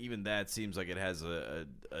 but like even that seems like it has a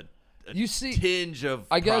tinge of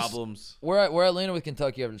problems. Where I landed with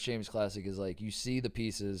Kentucky after the Seamus Classic is like you see the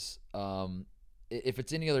pieces. If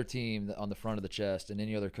it's any other team on the front of the chest and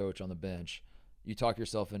any other coach on the bench, you talk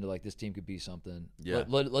yourself into like this team could be something. Yeah.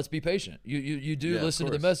 Let's be patient. You do listen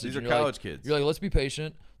to the message. These are college kids. You're like, let's be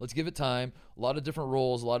patient. Let's give it time. A lot of different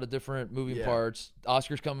roles, a lot of different moving parts.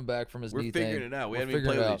 Oscar's coming back from his knee thing. We're figuring it out. We haven't even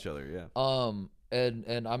played with each other. Yeah.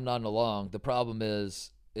 and I'm nodding along. The problem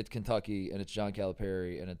is it's Kentucky and it's John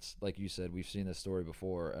Calipari, and it's like you said, we've seen this story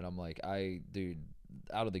before, and I'm like, dude,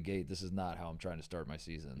 out of the gate, this is not how I'm trying to start my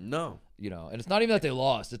season. No, and it's not even that they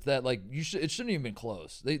lost; it's that like it shouldn't even been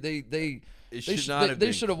close. They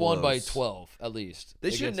should have won by 12 at least.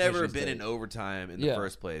 They should never have been in overtime in the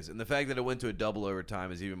first place, and the fact that it went to a double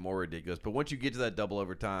overtime is even more ridiculous. But once you get to that double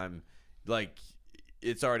overtime, like,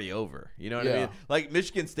 it's already over. You know what I mean? Like,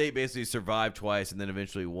 Michigan State basically survived twice and then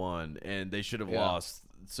eventually won, and they should have lost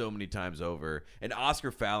so many times over. And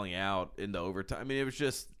Oscar fouling out in the overtime. I mean, it was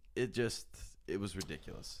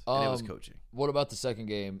ridiculous. And it was coaching. What about the second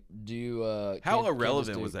game? Do you how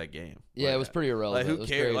irrelevant was that game? Yeah, it was pretty irrelevant. Like, who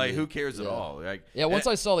cares? Like, who cares at all? Like, once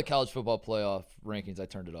I saw the college football playoff rankings, I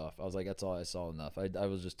turned it off. I was like, that's all I saw enough. I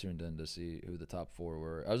was just tuned in to see who the top 4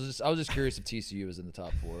 were. I was just curious if TCU was in the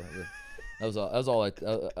top 4. That's all.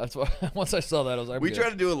 That's why. Once I saw that, I was like, we tried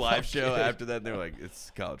to do a live show after that, and they were like, "It's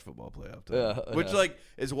college football playoff time," which like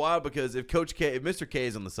is wild because if Mr. K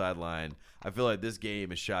is on the sideline, I feel like this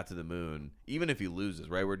game is shot to the moon. Even if he loses,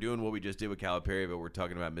 right? We're doing what we just did with Calipari, but we're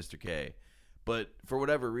talking about Mr. K. But for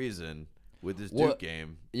whatever reason, with this Duke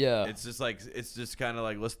game, it's just kind of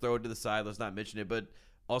like, let's throw it to the side, let's not mention it. But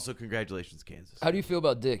also, congratulations, Kansas. How do you feel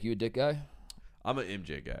about Dick? You a Dick guy? I'm an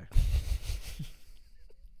MJ guy.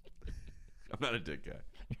 I'm not a Dick guy.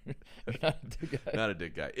 Not a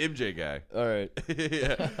Dick guy. MJ guy. All right.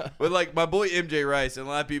 Yeah. But like my boy MJ Rice, and a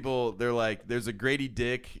lot of people, they're like, there's a Grady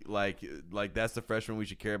Dick, like that's the freshman we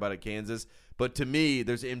should care about at Kansas. But to me,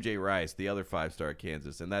 there's MJ Rice, the other 5-star at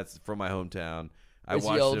Kansas, and that's from my hometown. Is he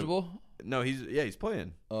eligible? No, he's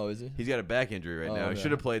playing. Oh, is he? He's got a back injury right now. Okay. He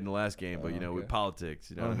should have played in the last game, but with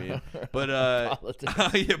politics, you know what I mean? But politics.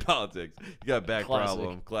 Yeah, politics. You got a back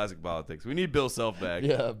problem. Classic politics. We need Bill Self back.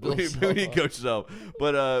 Yeah, we need Coach Self.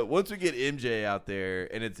 But once we get MJ out there,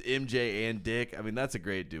 and it's MJ and Dick, I mean, that's a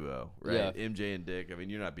great duo, right? Yeah. MJ and Dick. I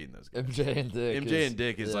mean, you're not beating those guys. MJ and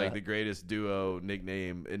Dick is like the greatest duo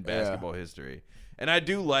nickname in basketball history. And I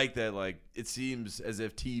do like that. Like, it seems as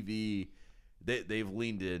if TV. They've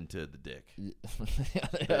leaned into the Dick. They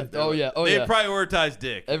prioritize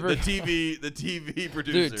Dick. The TV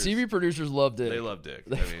producers. Dude, TV producers love Dick. They love Dick.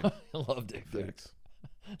 They love Dick. Dude.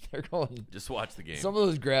 They're going. Just watch the game. Some of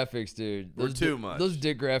those graphics, dude. Were too much. Those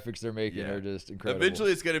Dick graphics they're making are just incredible.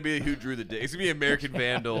 Eventually, it's going to be who drew the Dick. It's going to be American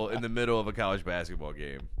Vandal in the middle of a college basketball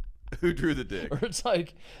game. Who drew the Dick? Or it's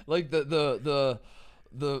like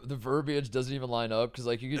the verbiage doesn't even line up because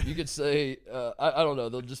like you could say I don't know,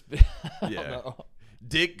 they'll just be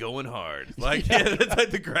Dick going hard, like that's like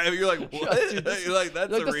the graphic. You're like, what? Yeah, dude, you're like,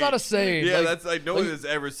 that's not a saying. Yeah, that's like no one has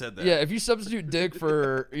ever said that. Yeah, if you substitute Dick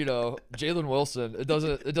for Jalen Wilson, it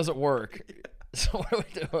doesn't work. So what are we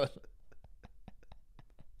doing?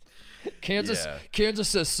 Kansas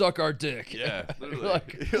says suck our dick. Yeah, you're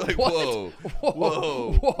like whoa.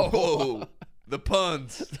 The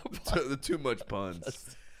puns. The too much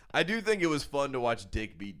puns. I do think it was fun to watch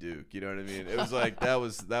Dick beat Duke. You know what I mean? It was like that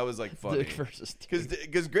was like funny. Dick versus Duke.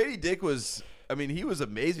 Because Grady Dick was, I mean, he was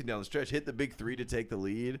amazing down the stretch. Hit the big 3 to take the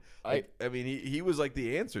lead. I mean, he was like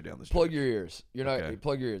the answer down the stretch. Plug your ears.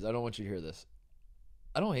 Plug your ears. I don't want you to hear this.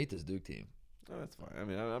 I don't hate this Duke team. Oh, that's fine. I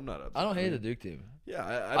mean, I'm not upset. I don't hate the Duke team. Yeah,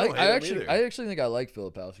 I don't hate him either. I actually think I like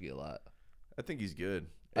Filipowski a lot. I think he's good.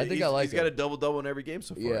 He's got a double-double in every game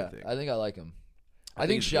so far. Yeah, I think I like him. I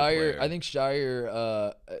think Shire.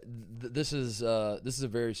 This is a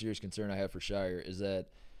very serious concern I have for Shire is that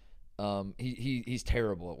he's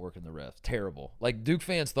terrible at working the refs. Terrible. Like Duke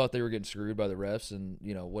fans thought they were getting screwed by the refs, and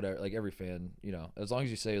whatever. Like every fan, as long as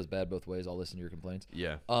you say it was bad both ways, I'll listen to your complaints.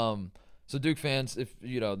 Yeah. So Duke fans, if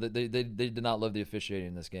they did not love the officiating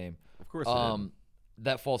in this game. Of course. They didn't.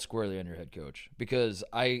 That falls squarely on your head coach because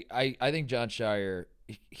I think John Shire.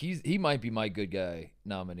 He might be my good guy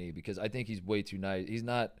nominee because I think he's way too nice.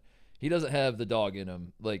 He doesn't have the dog in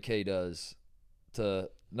him like K does.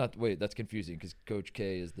 That's confusing because Coach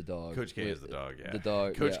K is the dog. Coach K is the dog. Yeah, the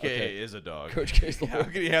dog. Coach K is a dog. Coach K is the How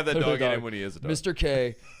can he have that dog in him when he is a dog? Mr.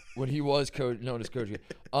 K, when he was known as Coach K.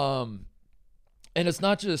 And it's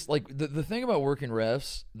not just like the thing about working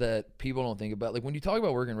refs that people don't think about. Like when you talk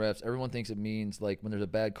about working refs, everyone thinks it means like when there's a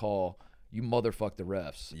bad call, you motherfuck the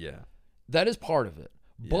refs. Yeah, that is part of it.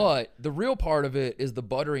 Yeah. But the real part of it is the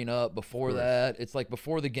buttering up before that. It's like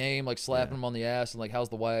before the game, like slapping them on the ass and like, how's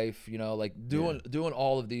the wife? Like doing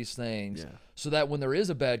all of these things so that when there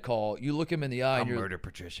is a bad call, you look him in the eye. I'll and you're murder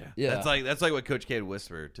Patricia. Yeah, that's like what Coach K would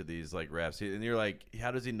whisper to these like refs, and you're like,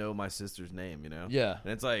 how does he know my sister's name? Yeah,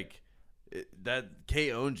 and it's like that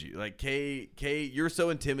K owns you. Like K, you're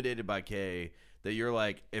so intimidated by K that you're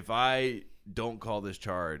like, if I don't call this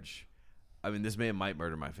charge, I mean, this man might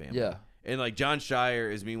murder my family. Yeah. And like John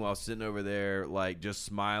Shire is meanwhile sitting over there like just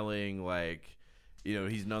smiling, like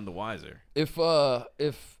he's none the wiser. If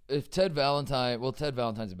Ted Valentine, Ted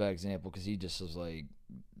Valentine's a bad example because he just was like,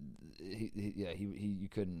 you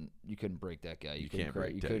couldn't break that guy. You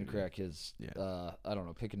couldn't crack his. I don't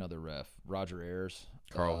know. Pick another ref. Roger Ayers.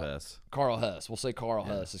 Carl Hess. Carl Hess. We'll say Carl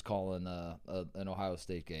Hess is calling an Ohio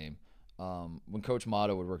State game. When Coach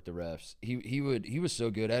Motto would work the refs, he was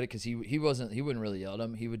so good at it because he wouldn't really yell at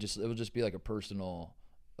him. It would just be like a personal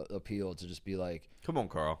appeal to just be like, come on,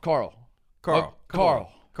 Carl. Carl, come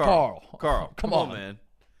on, man.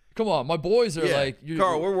 Come on, my boys are like,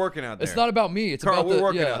 Carl, we're working out there. It's not about me. It's Carl, about we're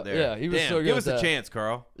working out there. Yeah, he was so good. Give us at a that. chance,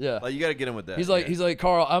 Carl. Yeah, like you got to get him with that. He's like,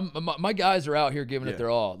 Carl, my guys are out here giving it their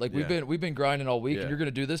all. Like we've been grinding all week, and you're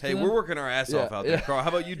gonna do this. Hey, to them? we're working our ass off out there, Carl. How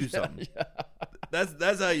about you do something?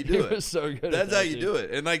 That's how you do it. He was so good. That's how you do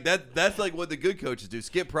it. And like that's like what the good coaches do.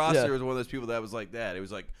 Skip Prosser was one of those people that was like that. It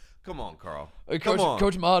was like, come on, Carl.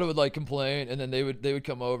 Coach Motto would like complain, and then they would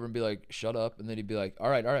come over and be like, "Shut up," and then he'd be like, "All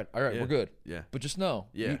right, we're good. Yeah, but just know,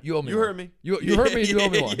 you owe me. You heard me. You heard me. And you owe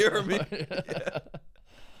me one. You heard me.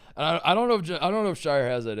 And I don't know if Shire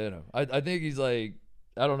has that in him. I think he's like,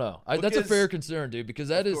 I don't know. That's a fair concern, dude, because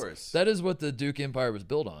that is what the Duke Empire was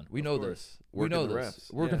built on. We know this. We know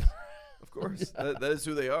this. Of course, that is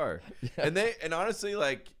who they are. And honestly,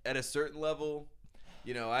 like at a certain level.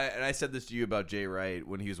 I said this to you about Jay Wright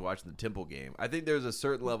when he was watching the Temple game. I think there's a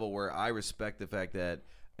certain level where I respect the fact that,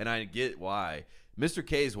 and I get why, Mr.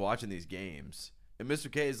 K is watching these games. And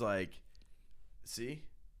Mr. K is like, see?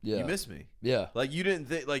 Yeah. You miss me. Yeah. Like you didn't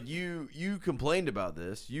think like you complained about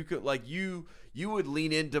this. You could like you would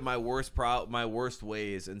lean into my worst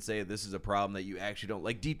ways and say this is a problem that you actually don't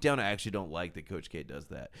like. Deep down, I actually don't like that Coach K does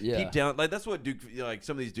that. Yeah. Deep down, like that's what Duke like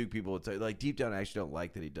some of these Duke people would say. Like deep down, I actually don't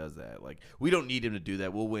like that he does that. Like we don't need him to do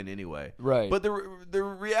that. We'll win anyway. Right. But the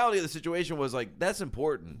reality of the situation was like that's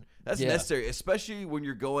important. That's necessary, especially when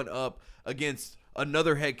you're going up against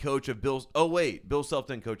another head coach of Bill. Oh wait, Bill Self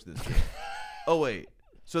didn't coach this game. Oh wait.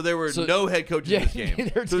 So there were no head coaches in this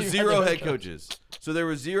game. So 0 head coaches. So there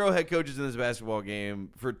were 0 head coaches in this basketball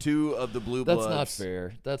game for 2 of the Blue Bloods.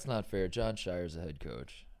 That's not fair. John Shire's a head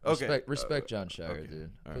coach. Okay. Respect John Shire,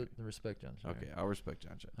 dude. Right. Respect John Shire. Okay, I'll respect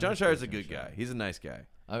John Shire. John Shire's a good guy. He's a nice guy.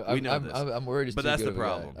 We know this. I'm worried he's but too that's good the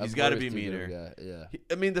problem. He's got to be meaner. Yeah.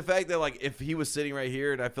 I mean, the fact that like if he was sitting right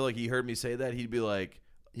here and I feel like he heard me say that, he'd be like,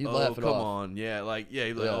 he'd laugh it off. Come on. Yeah, like,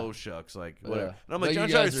 he'd be like, oh, shucks. Like, whatever. Yeah. And I'm like, John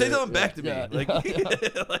Shire, say something back to me.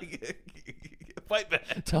 Like, fight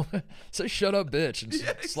back. Tell me, say shut up, bitch, and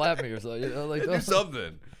slap me or something. Do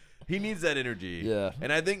something. He needs that energy. Yeah.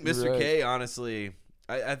 And I think Mr. K, honestly,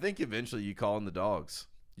 I think eventually you call in the dogs.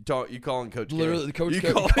 You call in Coach K. Literally, Coach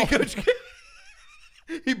K. Coach K.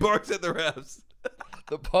 He barks at the refs.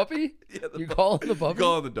 The puppy? Yeah, you calling the puppy? You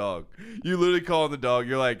calling the dog. You literally calling the dog.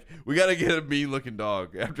 You're like, we got to get a mean-looking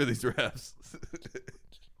dog after these refs.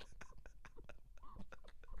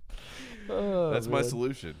 That's my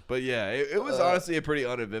solution. But yeah, it was honestly a pretty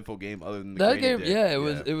uneventful game. Other than that game, it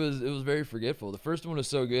was very forgetful. The first one was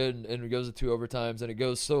so good, and it goes to 2 overtimes, and it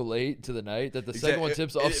goes so late into the night that the second one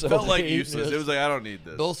tips off. It felt like useless. It was like I don't need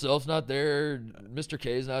this. Bill Self's not there. Mr.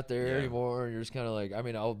 K's not there anymore. And you're just kind of like, I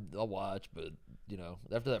mean, I'll watch, but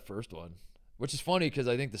after that first one, which is funny because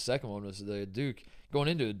I think the second one was the Duke going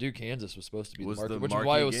into it. Duke Kansas was supposed to be the market, which is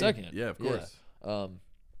why it was second. Yeah, of course.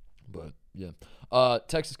 But yeah,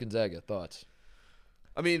 Texas Gonzaga thoughts.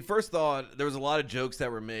 I mean, first thought, there was a lot of jokes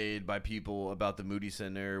that were made by people about the Moody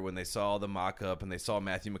Center when they saw the mock-up and they saw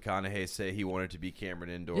Matthew McConaughey say he wanted to be Cameron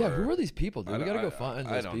Indoor. Yeah, who are these people, dude? We got to go find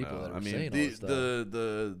those people know. that are saying all this stuff.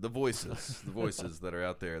 The voices that are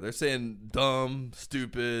out there. They're saying dumb,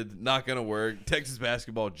 stupid, not going to work, Texas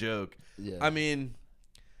basketball joke. Yeah. I mean,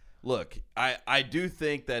 look, I do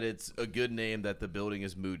think that it's a good name that the building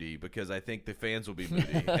is Moody because I think the fans will be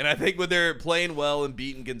Moody. And I think when they're playing well and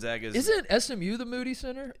beating Gonzaga's... Isn't SMU the Moody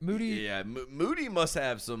Center? Moody? Yeah, Moody must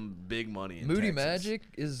have some big money in Moody Texas. Magic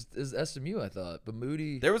is SMU, I thought. But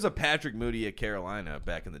Moody... There was a Patrick Moody at Carolina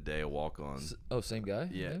back in the day, a walk-on. Oh, same guy?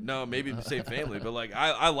 Yeah. No, maybe the same family. But, like,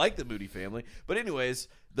 I like the Moody family. But anyways...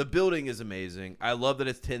 The building is amazing. I love that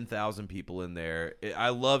it's 10,000 people in there.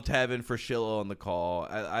 I loved having Fraschilla on the call.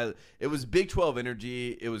 It was Big 12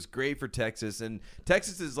 energy. It was great for Texas, and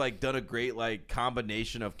Texas has like done a great like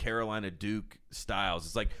combination of Carolina Duke styles.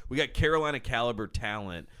 It's like we got Carolina caliber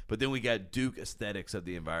talent, but then we got Duke aesthetics of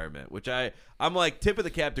the environment, which I'm like tip of the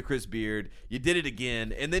cap to Chris Beard. You did it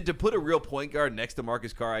again, and then to put a real point guard next to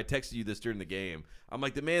Marcus Carr. I texted you this during the game. I'm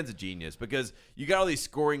like, the man's a genius because you got all these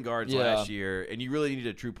scoring guards last year, and you really needed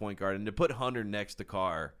a true point guard. And to put Hunter next to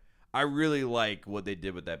Carr, I really like what they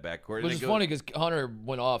did with that backcourt. Which is funny because Hunter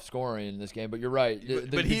went off scoring in this game, but you're right.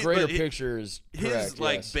 The greater picture is correct.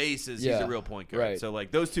 His base is he's a real point guard. Right. So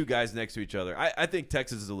like those two guys next to each other, I think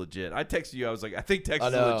Texas is a legit. I texted you, I was like, I think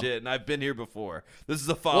Texas is legit, and I've been here before. This is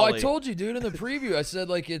a folly. Well, I told you, dude, in the preview, I said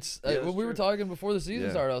like it's when we were talking before the season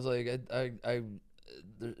started. I was like,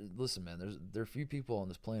 listen, man, there are few people on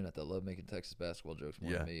this planet that love making Texas basketball jokes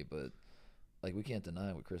more than me, but. Like we can't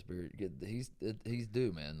deny what Chris Beard he's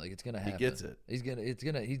due, man. Like it's gonna happen. He gets it.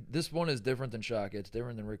 This one is different than Shaka. It's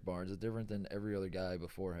different than Rick Barnes. It's different than every other guy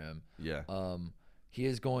before him. Yeah. He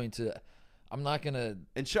is going to. I'm not gonna.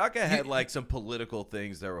 And Shaka had like some political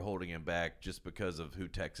things that were holding him back just because of who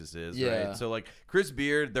Texas is. Yeah. Right? So like Chris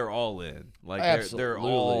Beard, they're all in. Like they're Absolutely,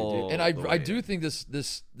 all. dude. And I do think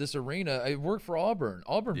this arena. I work for Auburn.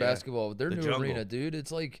 Auburn basketball. Their new arena, dude.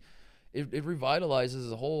 It's like. It revitalizes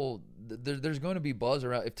the whole. There's going to be buzz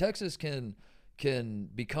around. If Texas can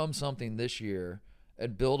become something this year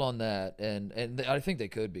and build on that, and I think they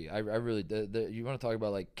could be. I really. You want to talk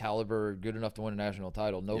about like caliber, good enough to win a national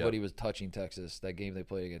title? Nobody was touching Texas that game they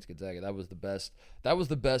played against Gonzaga. That was the best. That was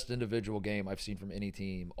the best individual game I've seen from any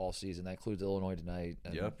team all season. That includes Illinois tonight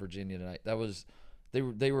and Virginia tonight. That was. They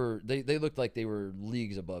looked like they were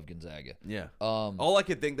leagues above Gonzaga. Yeah. All I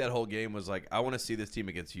could think that whole game was like, I want to see this team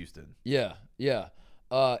against Houston. Yeah.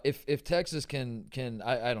 If Texas can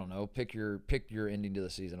I don't know, pick your ending to the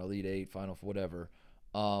season, Elite Eight, Final, whatever.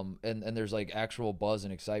 And there's like actual buzz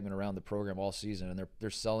and excitement around the program all season, and they're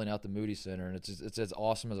selling out the Moody Center, and it's as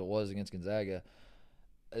awesome as it was against Gonzaga.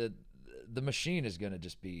 The machine is going to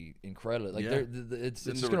just be incredible. Like it's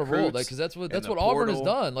just going to roll, because that's what Auburn has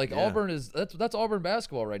done. Like Auburn is that's Auburn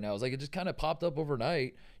basketball right now. It's like it just kind of popped up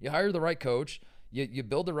overnight. You hire the right coach, you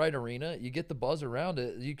build the right arena, you get the buzz around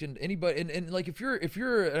it. You can anybody and like if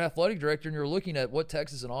you're an athletic director and you're looking at what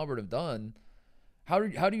Texas and Auburn have done, how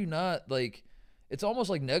do you not like? It's almost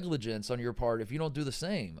like negligence on your part if you don't do the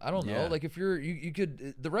same. I don't know. Like if you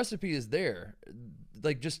could, the recipe is there.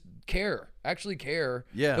 Like just actually care.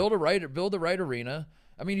 Yeah. Build the right arena.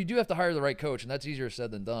 I mean, you do have to hire the right coach, and that's easier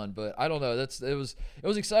said than done. But I don't know. It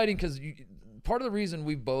was exciting because part of the reason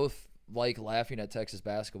we both like laughing at Texas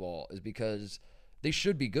basketball is because they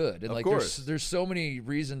should be good, and like there's so many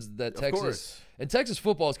reasons that Texas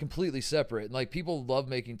football is completely separate, and like people love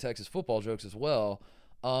making Texas football jokes as well.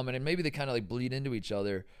 And maybe they kind of like bleed into each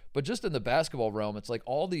other, but just in the basketball realm, it's like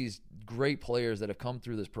all these great players that have come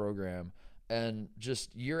through this program, and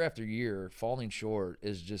just year after year falling short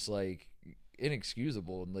is just like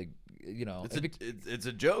inexcusable. And like, you know, it's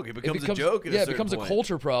a joke. It becomes a joke. It becomes a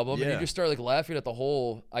culture problem, and you just start like laughing at the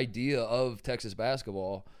whole idea of Texas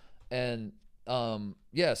basketball. And so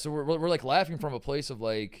we're like laughing from a place of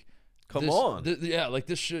like. Come on. Like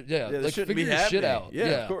this should, like figure your shit out.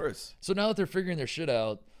 Yeah, of course. So now that they're figuring their shit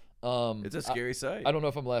out, it's a scary sight. I don't know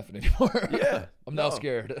if I'm laughing anymore. Yeah. I'm now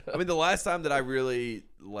scared. I mean, the last time that I really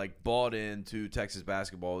like bought into Texas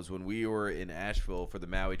basketball was when we were in Asheville for the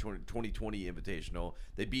Maui 2020 Invitational.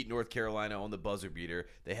 They beat North Carolina on the buzzer beater.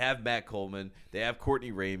 They have Matt Coleman. They have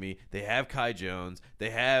Courtney Ramey. They have Kai Jones. They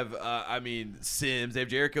have, Sims. They have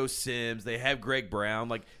Jericho Sims. They have Greg Brown.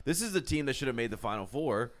 Like, this is a team that should have made the Final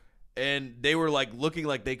Four. And they were like looking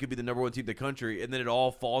like they could be the number one team in the country, and then it all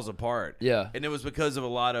falls apart. Yeah, and it was because of a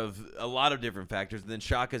lot of different factors. And then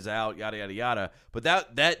Shaka's out, yada yada yada. But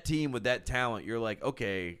that team with that talent, you're like,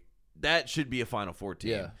 okay, that should be a Final Four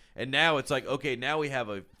team. Yeah. And now it's like, okay, now we have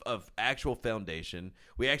a actual foundation.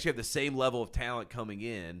 We actually have the same level of talent coming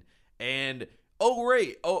in, and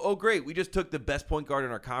great. We just took the best point guard in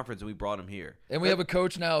our conference and we brought him here. And we have a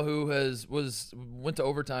coach now who went to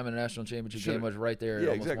overtime in a national championship game, was right there. Yeah,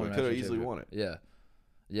 exactly. Could have easily won it.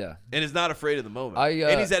 Yeah. And is not afraid of the moment.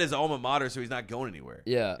 And he's at his alma matter, so he's not going anywhere.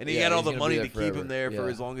 Yeah. And he got all the money to keep him there for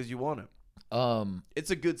as long as you want him. It's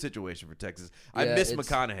a good situation for Texas. I miss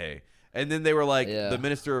McConaughey. And then they were like, the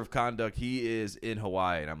Minister of Conduct, he is in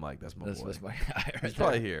Hawaii. And I'm like, that's my boy. That's my guy right He's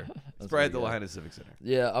probably here. He's probably at the Lahaina Civic Center.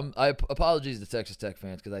 Yeah, I apologies to Texas Tech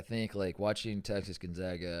fans because I think, like, watching Texas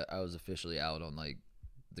Gonzaga, I was officially out on, like,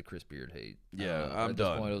 the Chris Beard hate. Yeah, I'm at done.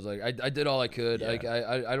 At this point, it was like I did all I could. Yeah. Like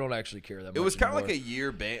I don't actually care that much. It was kind of anymore. like a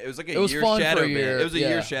year ban. It was like it was year fun shadow for a year. ban. It was a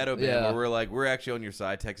year shadow ban Yeah. where we're like, we're actually on your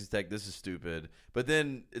side, Texas Tech. This is stupid. But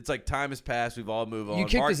then it's like time has passed. We've all moved on. You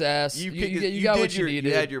kicked his ass. You got what you needed.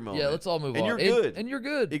 You had your moment. Yeah, let's all move on. And you're good. And you're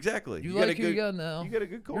good. Exactly. You like who you got now. You got a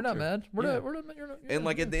good culture. You're not mad. We're not. And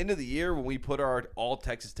like at the end of the year, when we put our all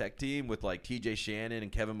Texas Tech team with like T.J. Shannon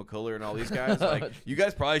and Kevin McCullough and all these guys, like you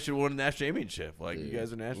guys probably should have won a national championship. Like you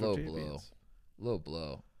guys are national champions. Low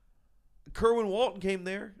blow. Kerwin Walton came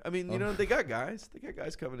there. I mean, you know, they got guys. They got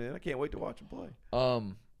guys coming in. I can't wait to watch them play.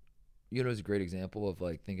 You know, it's a great example of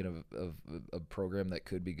like thinking of a program that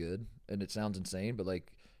could be good, and it sounds insane, but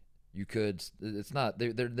like you could. It's not.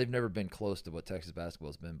 They've never been close to what Texas basketball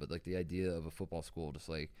has been, but like the idea of a football school, just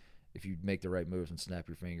like if you make the right moves and snap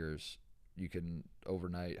your fingers, you can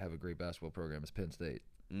overnight have a great basketball program. Is Penn State.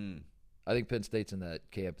 I think Penn State's in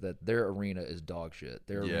that camp that their arena is dog shit.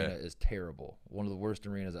 Their arena is terrible. One of the worst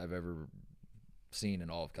arenas I've ever seen in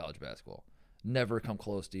all of college basketball. Never come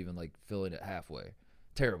close to even like filling it halfway.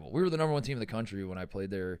 Terrible. We were the number 1 team in the country when I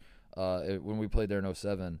played there. When we played there in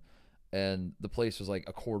 2007, and the place was like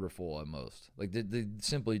a quarter full at most. Like they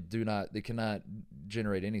simply do not. They cannot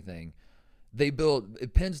generate anything.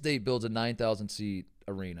 Penn State builds a 9,000 seat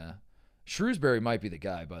arena. Shrewsbury might be the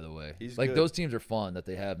guy, by the way. He's like good. Those teams are fun that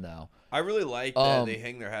they have now. I really like that they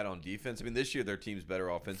hang their hat on defense. I mean, this year their team's better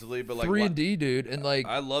offensively, but like 3-and-D, dude, and like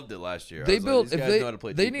I loved it last year. They built. Like, these guys know how to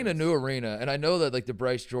play they defense. need a new arena, and I know that like the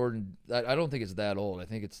Bryce Jordan. I don't think it's that old. I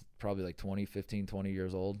think it's probably like 20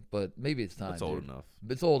 years old. But maybe it's time. It's old enough.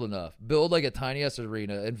 It's old enough. Build like a tiny ass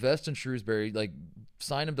arena. Invest in Shrewsbury. Like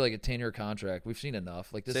sign him to like a 10-year contract. We've seen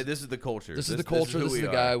enough. Like this. Say this is the culture. This is the culture. This is the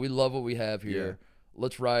guy. We love what we have here. Yeah.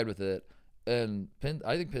 Let's ride with it. And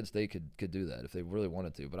I think Penn State could do that if they really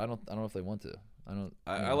wanted to, but I don't know if they want to.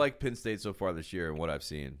 I like Penn State so far this year and what I've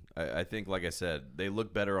seen. I think, like I said, they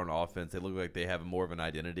look better on offense. They look like they have more of an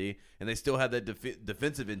identity, and they still have that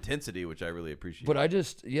defensive intensity, which I really appreciate. But I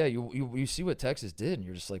just, you see what Texas did, and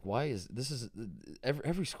you're just like, why is this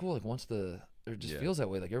every school like wants to, or just feels that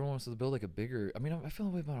way. Like everyone wants to build like a bigger. I mean, I feel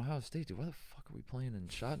that way about Ohio State, dude. Why the fuck are we playing in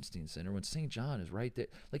Schottenstein Center when St. John is right there?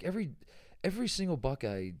 Like every single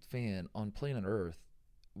Buckeye fan on planet Earth,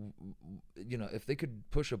 you know, if they could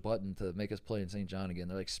push a button to make us play in St. John again,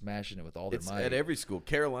 they're like smashing it with all their might. At every school.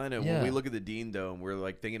 Carolina, when we look at the Dean Dome, we're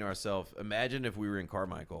like thinking to ourselves, imagine if we were in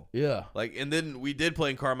Carmichael. Yeah. Like, and then we did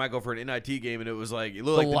play in Carmichael for an NIT game, and it was like, it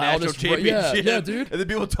looked like the national championship. championship. Yeah, dude. And then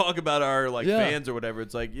people talk about our like fans or whatever.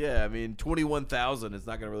 It's like, I mean, 21,000, it's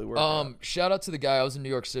not going to really work out. Shout out to the guy. I was in New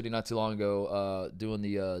York City not too long ago doing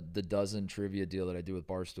the dozen trivia deal that I do with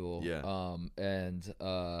Barstool.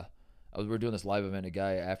 Yeah. We were doing this live event. A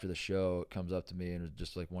guy after the show comes up to me and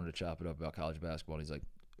just like wanted to chop it up about college basketball. And he's like,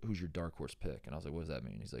 "Who's your dark horse pick?" And I was like, "What does that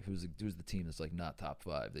mean?" He's like, "Who's the team that's like not top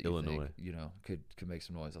 5 that you Illinois. think, you know, could make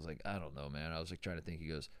some noise?" I was like, "I don't know, man." I was like trying to think. He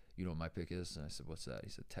goes, "You know what my pick is?" And I said, "What's that?" He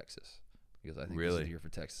said, "Texas." He goes, "I think this is the year for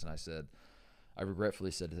Texas." And I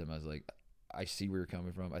regretfully said to him, I was like, "I see where you're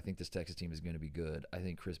coming from. I think this Texas team is going to be good. I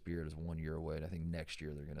think Chris Beard is 1 year away, and I think next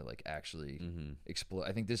year they're going to like actually explode.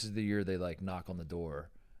 I think this is the year they like knock on the door."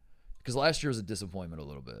 Because last year was a disappointment a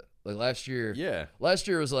little bit. Like last year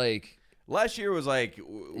was like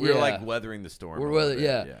we were like weathering the storm.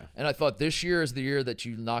 And I thought this year is the year that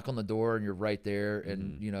you knock on the door and you're right there.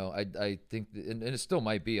 And you know, I think, and it still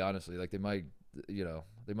might be, honestly, like they might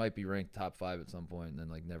be ranked top 5 at some point and then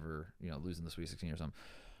like never, you know, losing the Sweet 16 or something.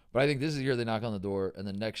 But I think this is the year they knock on the door, and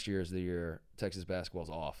then next year is the year Texas basketball's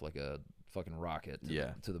off like a fucking rocket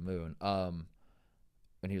to the moon.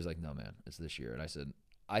 And he was like, "No, man, it's this year." And I said,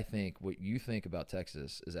 "I think what you think about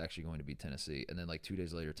Texas is actually going to be Tennessee." And then like 2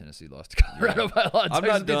 days later, Tennessee lost to Colorado by a lot. I'm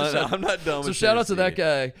not done. So shout out to that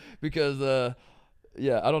guy because, I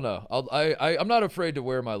don't know. I'm not afraid to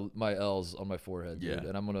wear my L's on my forehead, dude.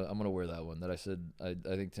 And I'm gonna wear that one. That I said I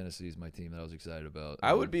think Tennessee is my team that I was excited about.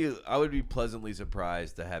 I would be pleasantly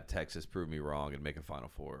surprised to have Texas prove me wrong and make a Final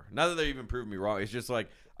Four. Not that they even proved me wrong. It's just like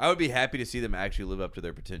I would be happy to see them actually live up to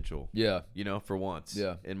their potential. Yeah, you know, for once.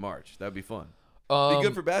 Yeah. In March, that'd be fun. Be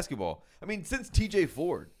good for basketball. I mean, since TJ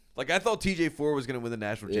Ford. Like, I thought TJ Ford was going to win the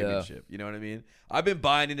national championship. You know what I mean? I've been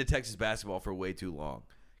buying into Texas basketball for way too long.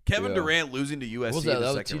 Kevin Durant losing to USC what was that? in the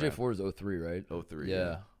That second was TJ Ford was 03, right? 03,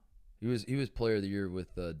 yeah. He was player of the year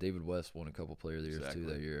with David West, won a couple player of the years too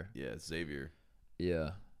that year. Yeah, Xavier. Yeah.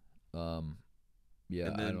 And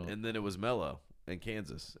then it was Melo in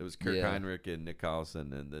Kansas. It was Kirk Heinrich and Nick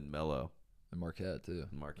Collison and then Melo. And Marquette, too.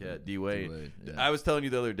 D-Wade. I was telling you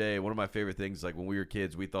the other day, one of my favorite things, like when we were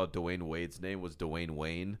kids, we thought Dwayne Wade's name was Dwayne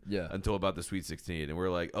Wayne until about the Sweet 16. And we are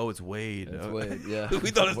like, oh, it's Wade. It's Wade, yeah. We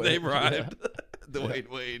thought his name rhymed. Dwayne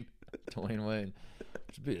Wayne. Dwayne Wayne.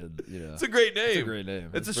 It's a great name. It's a great name.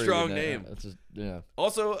 It's a strong name. Yeah.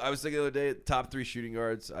 Also, I was thinking the other day, top 3 shooting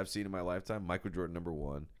guards I've seen in my lifetime: Michael Jordan, number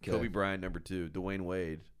 1, Kobe Bryant, number 2, Dwayne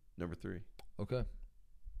Wade, number 3. Okay.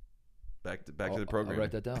 Back to the program. I'll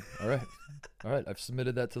write that down. All right. I've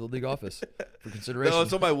submitted that to the league office for consideration. No,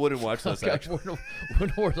 it's on my wooden watch list. Okay, wooden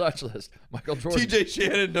watch list. Michael Jordan. TJ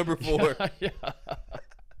Shannon, number 4. Yeah.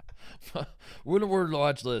 Wooden award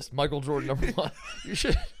watch list. Michael Jordan, number 1. You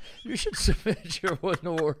should submit your wooden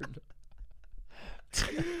award.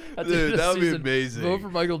 Dude, that would be amazing. Vote for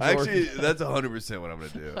Michael Jordan. Actually, that's 100% what I'm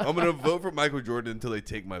going to do. I'm going to vote for Michael Jordan until they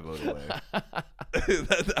take my vote away.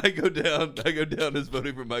 I go down as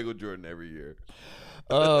voting for Michael Jordan every year.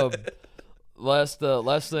 Last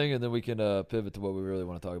thing, and then we can pivot to what we really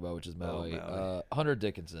want to talk about, which is Maui. Hunter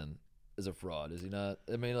Dickinson is a fraud, is he not?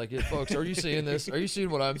 I mean, like, folks, are you seeing this? Are you seeing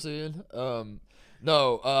what I'm seeing?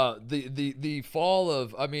 No. The fall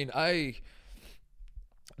of,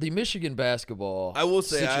 the Michigan basketball. I will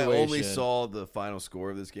say situation, I only saw the final score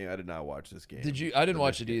of this game. I did not watch this game. Did you? I didn't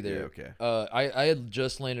watch it either. Yeah, okay. I had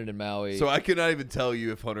just landed in Maui, so I could not even tell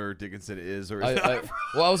you if Hunter Dickinson is or is not.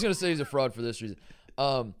 Well, I was gonna say he's a fraud for this reason.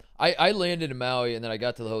 I landed in Maui, and then I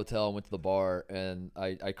got to the hotel and went to the bar, and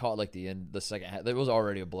I caught like the second half. It was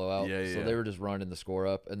already a blowout, so they were just running the score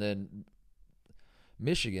up, and then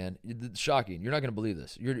Michigan, shocking. You're not gonna believe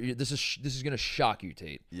this. This is gonna shock you,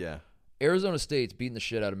 Tate. Yeah. Arizona State's beating the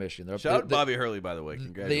shit out of Michigan. Shout out Bobby Hurley, by the way.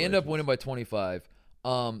 Congratulations. They end up winning by 25.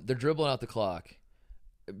 They're dribbling out the clock.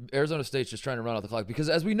 Arizona State's just trying to run out the clock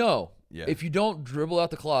because, as we know, if you don't dribble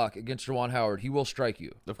out the clock against Juwan Howard, he will strike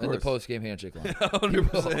you in the post-game handshake line.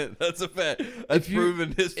 100%. That's a fact. That's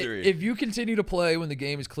proven history. If you continue to play when the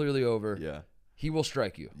game is clearly over, he will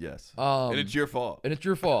strike you. Yes. And it's your fault. And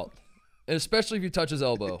especially if you touch his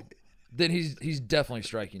elbow, then he's definitely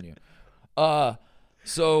striking you.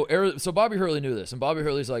 So Bobby Hurley knew this, and Bobby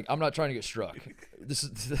Hurley's like, I'm not trying to get struck. This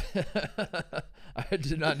is I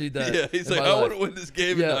did not need that. Yeah, he's like, I want to win this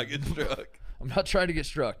game and not get struck. I'm not trying to get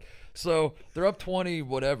struck. So they're up 20,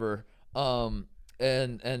 whatever. And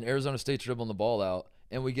Arizona State's dribbling the ball out,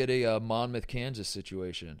 and we get a Monmouth, Kansas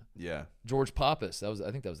situation. Yeah. George Pappas. I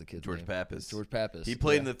think that was the kid's name. George Pappas. He He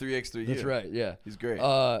played in the 3x3. That's right. Yeah. He's great.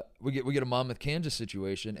 We get a Monmouth, Kansas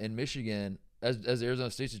situation, and Michigan. As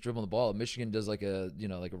Arizona State's dribbling the ball, Michigan does like a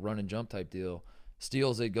run and jump type deal,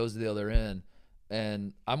 steals it, goes to the other end,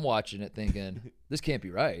 and I'm watching it thinking this can't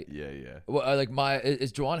be right. Yeah. Well,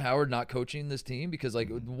 is Juwan Howard not coaching this team? Because like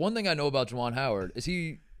one thing I know about Juwan Howard is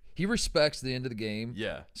he respects the end of the game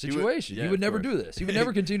situation. He would never do this. He would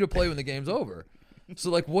never continue to play when the game's over.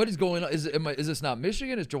 So like, what is going on? Is this not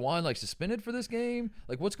Michigan? Is Juwan like suspended for this game?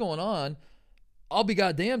 Like, what's going on? I'll be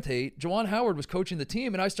goddamn, Tate. Juwan Howard was coaching the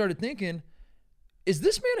team, and I started thinking, is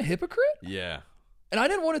this man a hypocrite? Yeah. And I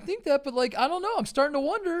didn't want to think that, but like, I don't know. I'm starting to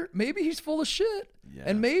wonder. Maybe he's full of shit. Yeah.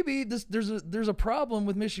 And maybe there's a problem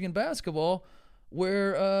with Michigan basketball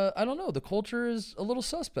where I don't know. The culture is a little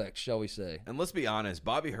suspect, shall we say? And let's be honest,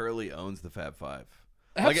 Bobby Hurley owns the Fab Five.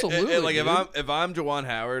 Absolutely. Like if I'm Juwan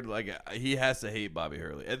Howard, like he has to hate Bobby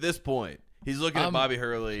Hurley at this point. He's looking at Bobby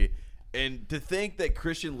Hurley. And to think that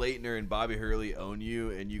Christian Laettner and Bobby Hurley own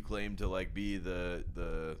you, and you claim to like be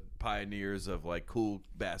the pioneers of like cool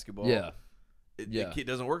basketball, it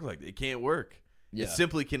doesn't work like that. It can't work. It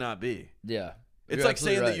simply cannot be. Yeah, it's like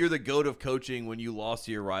saying that you're the GOAT of coaching when you lost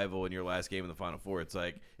to your rival in your last game in the Final Four. It's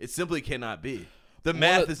like it simply cannot be. The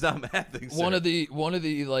math is not mathing. One of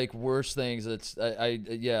the like worst things that's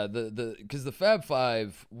because the Fab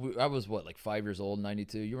Five. I was like 5 years old in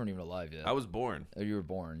 '92. You weren't even alive yet. I was born. Oh, you were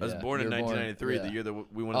born. I was born in 1993, the year that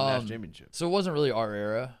we won the national championship. So it wasn't really our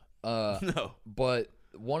era. No, but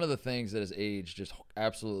one of the things that has aged just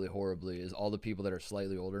absolutely horribly is all the people that are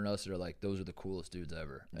slightly older than us that are like, those are the coolest dudes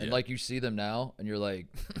ever. And like you see them now, and you're like,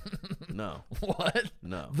 no, what?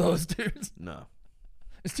 No, those dudes? No,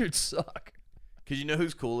 these dudes suck. Because you know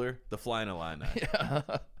who's cooler? The Flying Illini. Yeah.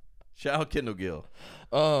 Shout out Kendall Gill.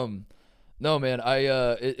 No, man.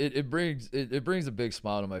 It brings a big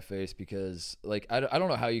smile to my face because like I don't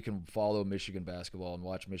know how you can follow Michigan basketball and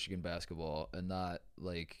watch Michigan basketball and not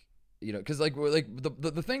like because like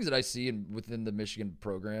the things that I see within the Michigan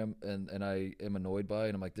program and I am annoyed by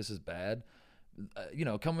and I'm like, this is bad.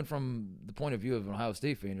 Coming from the point of view of an Ohio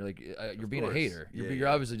State fan, you're like you're being a hater. You're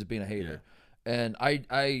obviously just being a hater. Yeah. And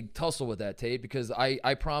I tussle with that, Tate, because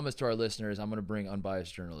I promise to our listeners I'm going to bring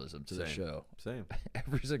unbiased journalism to the show. Same.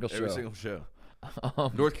 Every single show.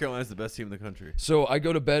 North Carolina's the best team in the country. So I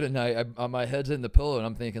go to bed at night, my head's in the pillow, and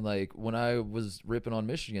I'm thinking, like, when I was ripping on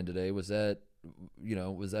Michigan today, was that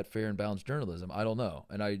fair and balanced journalism? I don't know.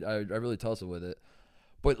 And I really tussle with it.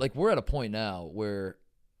 But, like, we're at a point now where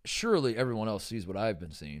surely everyone else sees what I've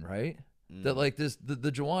been seeing, right? That like the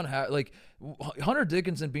Juwan like Hunter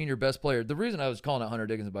Dickinson being your best player. The reason I was calling out Hunter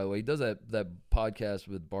Dickinson, by the way, he does that podcast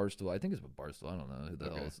with Barstool. I think it's with Barstool. I don't know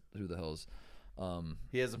who the hell's.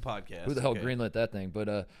 He has a podcast. Who the hell greenlit that thing?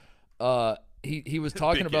 But he was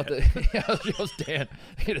talking about the it was Dan.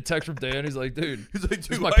 He had a text from Dan. He's like, dude, this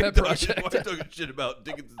is my pet project. Why are you talking shit about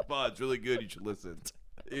Dickinson's pod? It's really good. You should listen.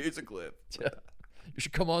 It's a clip. Yeah, you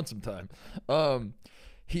should come on sometime.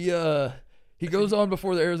 He goes on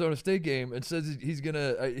before the Arizona State game and says he's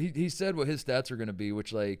gonna. He said what his stats are gonna be,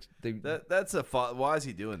 which like why is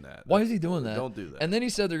he doing that? Why is he doing that? Don't do that. And then he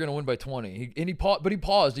said they're gonna win by 20. He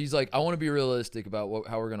paused. He's like, I want to be realistic about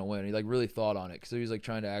how we're gonna win. He like really thought on it, so he's like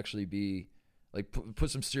trying to actually be like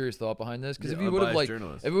put some serious thought behind this. Because if he would have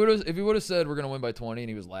if he would have said we're gonna win by 20 and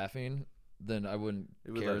he was laughing, then I wouldn't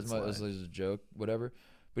care as much as a joke, whatever.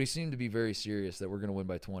 But he seemed to be very serious that we're gonna win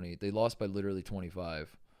by 20. They lost by literally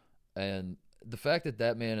 25, and the fact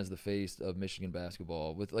that man is the face of Michigan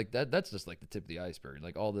basketball with like that's just like the tip of the iceberg.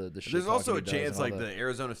 Like all the shit. There's also a chance like the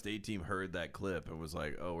Arizona State team heard that clip and was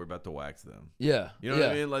like, "Oh, we're about to wax them." Yeah, you know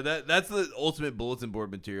what I mean. Like that's the ultimate bulletin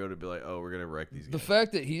board material to be like, "Oh, we're gonna wreck these guys." The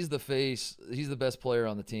fact that he's the face, he's the best player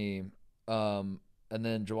on the team, and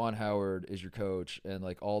then Juwan Howard is your coach, and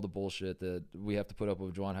like all the bullshit that we have to put up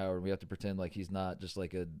with Juwan Howard, we have to pretend like he's not just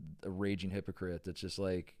like a raging hypocrite. That's just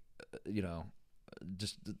like,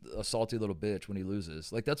 just a salty little bitch when he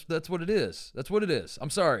loses. Like that's what it is. That's what it is. I'm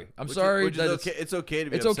sorry. Sorry. Which is okay. It's okay to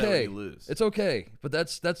be upset when you lose. It's okay. But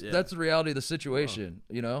that's the reality of the situation.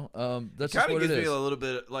 That's just what it is. Me a little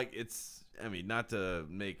bit like it's. I mean, not to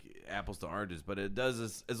make apples to oranges, but it does.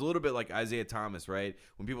 It's a little bit like Isaiah Thomas, right?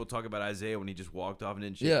 When people talk about Isaiah when he just walked off and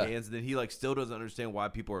didn't shake hands, and then he like still doesn't understand why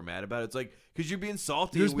people are mad about it. It's like because you're being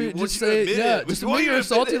salty. Just admit you're a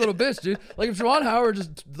salty little bitch, dude. Like if Juwan Howard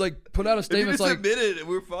just like put out a statement, if you just admit it,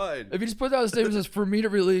 we're fine. If you just put out a statement that says for me to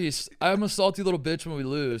release, I'm a salty little bitch when we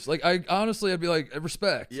lose. Like I'd be like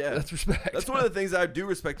respect. Yeah, that's respect. That's one of the things I do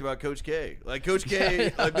respect about Coach K. Like Coach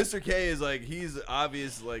K, like Mr. K is like he's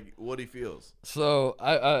obvious like what he feels. So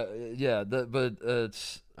I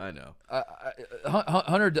know.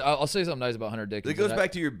 Hunter, I'll say something nice about Hunter Dickinson. It goes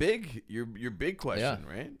back to your big question,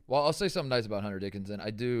 right? Well, I'll say something nice about Hunter Dickinson.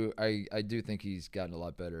 I do think he's gotten a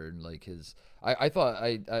lot better, and like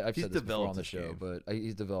I've said this before on the show, but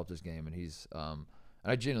he's developed his game, and he's and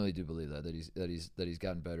I genuinely do believe that he's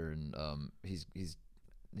gotten better, and he's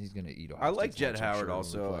going to eat. I like Jet Howard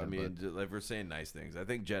also. I mean, like we're saying nice things. I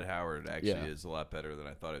think Jet Howard actually is a lot better than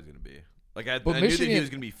I thought he was going to be. Like I knew that he was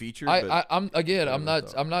going to be featured. I'm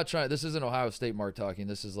not trying. This isn't Ohio State Mark talking.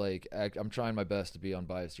 This is like I'm trying my best to be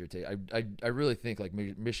unbiased here. I really think like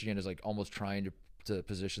Michigan is like almost trying to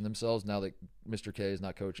position themselves now that Mr. K is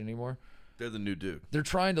not coaching anymore. They're the new Duke. They're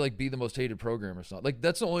trying to like be the most hated program or something. Like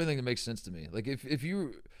that's the only thing that makes sense to me. Like if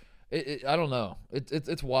you. I don't know.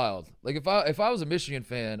 It's wild. Like if I was a Michigan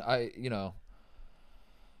fan,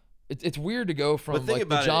 it's weird to go from like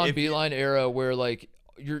the John Beilein era where like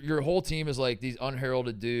your whole team is like these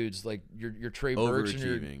unheralded dudes, like your Trey Burks and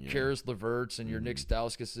your Karis LeVerts and your Nick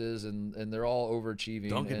Stauskases, and they're all overachieving.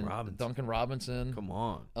 Duncan Robinson. Come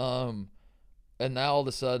on. And now all of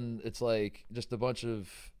a sudden it's like just a bunch of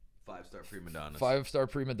five-star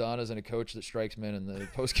prima donnas and a coach that strikes men in the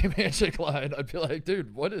post-game handshake line. I'd be like,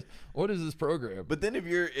 dude, what is this program? But then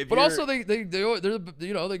also they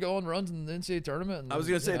go on runs in the NCAA tournament. And I was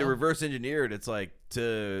gonna say to reverse engineer it, it's like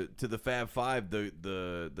to the Fab Five,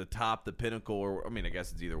 the top, the pinnacle, or I mean, I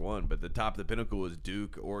guess it's either one, but the top, the pinnacle is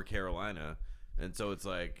Duke or Carolina, and so it's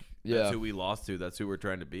like that's who we lost to. That's who we're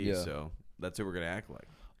trying to be. Yeah. So that's who we're gonna act like.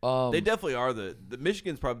 They definitely are the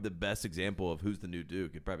Michigan's probably the best example of who's the new Duke.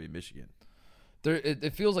 It'd probably be Michigan.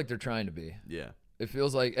 It feels like they're trying to be. Yeah. It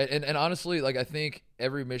feels like, and honestly, like I think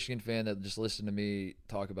every Michigan fan that just listened to me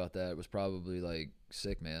talk about that was probably like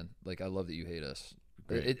sick, man. Like I love that you hate us.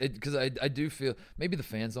 Because I do feel maybe the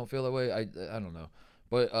fans don't feel that way. I don't know,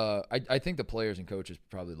 but I think the players and coaches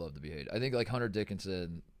probably love to be hated. I think like Hunter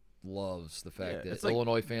Dickinson loves the fact that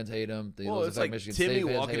Illinois fans hate him. It's like Michigan Timmy State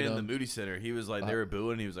fans walking hate in him. the Moody Center. He was like, they were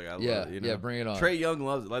booing. He was like, I love it. Bring it on. Trey Young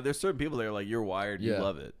loves it. Like, there's certain people that are like, you're wired. You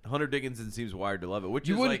love it. Hunter Dickinson seems wired to love it, which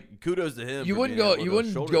is like kudos to him. You wouldn't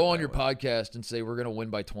go on your podcast and say we're going to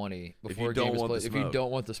win by 20 before a game is played if you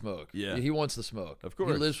don't want the smoke. Yeah, he wants the smoke. Of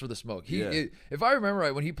course, he lives for the smoke. If I remember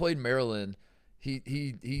right, when he played Maryland.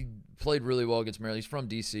 He played really well against Maryland. He's from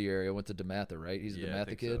D.C. area. Went to DeMatha, right? He's a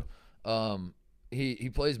DeMatha kid. So. He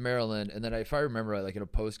plays Maryland, and then if I remember right, like in a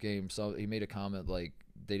post game, so he made a comment like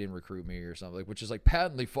they didn't recruit me or something, like, which is like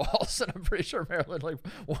patently false. And I'm pretty sure Maryland like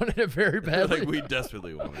wanted it very badly. Like we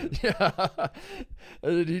desperately wanted. Yeah,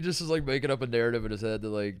 and he just is like making up a narrative in his head to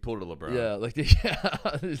like pull to LeBron. Yeah, like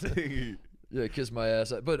yeah, kiss my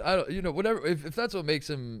ass. But I don't, whatever. If that's what makes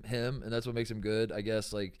him him, and that's what makes him good, I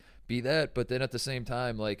guess like be that. But then at the same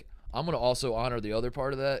time, like. I'm going to also honor the other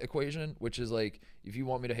part of that equation, which is like, if you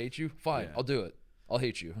want me to hate you, fine, I'll do it. I'll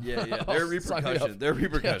hate you. Yeah. There are repercussions. There are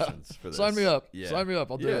repercussions for this. Sign me up. Yeah. Sign me up.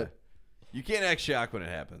 I'll do it. You can't act shocked when it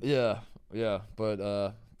happens. Yeah.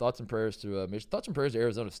 But thoughts and prayers to thoughts and prayers to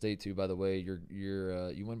Arizona State too. By the way,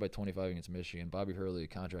 you win by 25 against Michigan. Bobby Hurley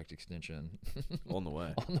contract extension on the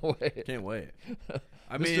way. On the way. Can't wait.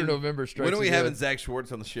 I Mr. mean, November strikes. when are we again. having Zach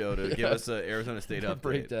Schwartz on the show to give us an Arizona State update?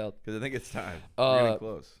 Breakdown. Because I think it's time. We're getting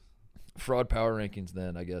close. Fraud power rankings.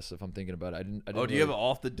 Then I guess if I'm thinking about it, I didn't. Do you have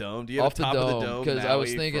off the dome? Do you have off the top dome? of the dome? Because I was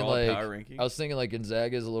Maui thinking fraud like power rankings? I was thinking like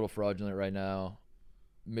Gonzaga is a little fraudulent right now.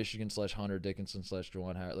 Michigan / Hunter Dickinson /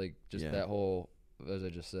 Juwan Howard, like just that whole, as I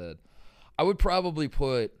just said. I would probably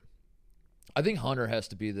put. I think Hunter has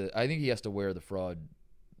to be I think he has to wear the fraud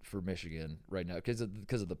for Michigan right now because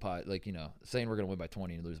of the pot. Like saying we're gonna win by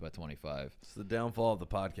 20 and lose by 25. It's the downfall of the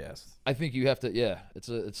podcast. I think you have to. Yeah, it's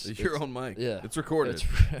your own mic. Yeah, it's recorded.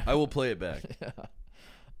 I will play it back.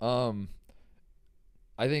 Yeah.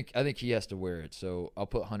 I think he has to wear it. So I'll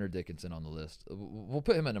put Hunter Dickinson on the list. We'll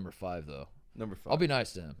put him at number 5 though. Number 5. I'll be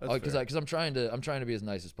nice to him because I'm trying to be as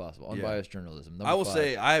nice as possible. Unbiased journalism. I will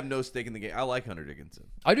say I have no stake in the game. I like Hunter Dickinson.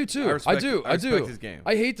 I do too. I do. I respect his game.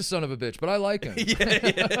 I hate the son of a bitch, but I like him.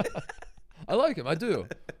 Yeah. I like him. I do.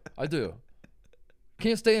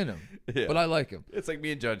 Can't stand him, but I like him. It's like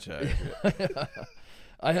me and John Shire.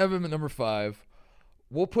 I have him at number 5.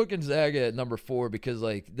 We'll put Gonzaga at number 4 because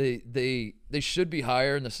like they should be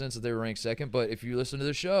higher in the sense that they were ranked second. But if you listen to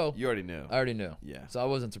the show, you already knew. I already knew. Yeah. So I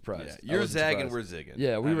wasn't surprised. Yeah. You're zagging, we're zigging.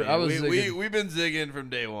 Yeah, I was zigging. We've been zigging from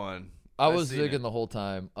day one. I was zigging the whole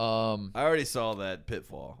time. I already saw that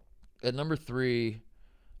pitfall. At number 3,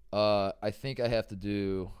 I think I have to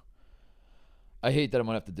do. I hate that I'm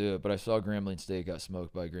gonna have to do it, but I saw Grambling State got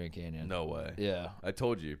smoked by Grand Canyon. No way. Yeah. I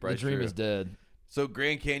told you. The dream is dead. So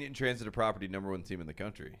Grand Canyon Transit Property, #1 team in the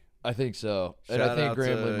country. I think so. Shout and I think out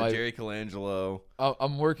Grambling to might. Jerry Colangelo.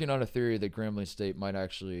 I'm working on a theory that Grambling State might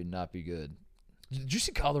actually not be good. Did you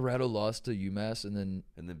see Colorado lost to UMass and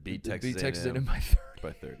then beat Texas A&M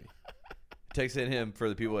by 30? Texas A&M, for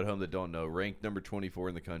the people at home that don't know, ranked number 24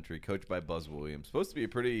 in the country, coached by Buzz Williams. Supposed to be a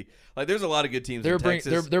pretty there's a lot of good teams in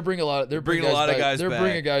Texas. They're bringing a lot. They're bringing a lot of guys. They're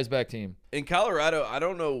bringing a guys back team. In Colorado, I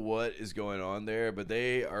don't know what is going on there, but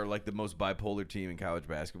they are like the most bipolar team in college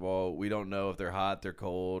basketball. We don't know if they're hot, they're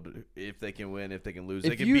cold, if they can win, if they can lose.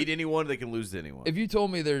 They can beat anyone, they can lose to anyone. If you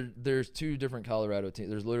told me there's 2 different Colorado teams,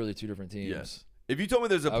 there's literally 2 different teams. Yes. If you told me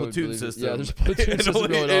there's a platoon system, there's a platoon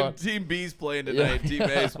system going on. Team B's playing tonight, Team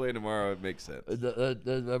A is playing tomorrow, it makes sense.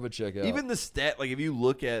 That would check out. Even the stat, like if you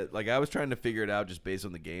look at, I was trying to figure it out just based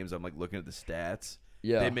on the games. I'm like looking at the stats.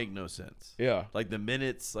 Yeah, they make no sense. Yeah, like the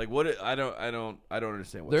minutes, like what? I don't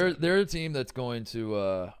understand. What's they're a team that's going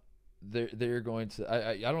to. They're going to.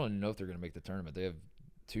 I don't even know if they're going to make the tournament. They have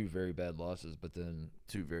 2 very bad losses, but then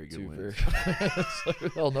 2 very good wins. So who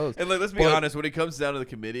the hell knows? And let's be honest, when it comes down to the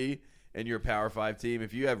committee. And you're a Power 5 team.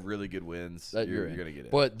 If you have really good wins, you're gonna get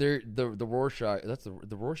it. But the Rorschach. That's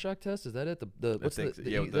the Rorschach test. Is that it?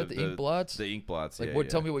 The ink blots. The ink blots.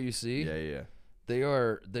 Tell me what you see. Yeah. They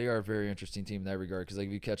are a very interesting team in that regard because if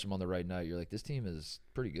you catch them on the right night, you're like, this team is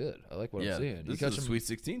pretty good. I like what I'm seeing. This is a Sweet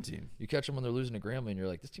 16 team. You catch them when they're losing to Grambling, you're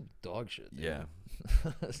like, this team's dog shit. Dude. Yeah.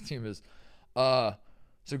 This team is. So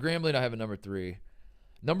Grambling, I have a number 3.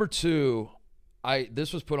 Number 2.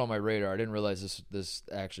 This was put on my radar. I didn't realize this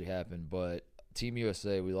actually happened, but Team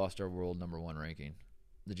USA, we lost our world number 1 ranking.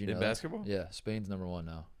 Did you know that? Basketball? Yeah, Spain's number 1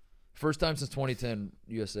 now. First time since 2010,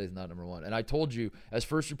 USA is not number 1. And I told you, as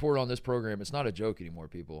first report on this program, it's not a joke anymore,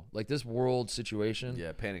 people. Like this world situation.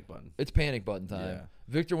 Yeah, panic button. It's panic button time. Yeah.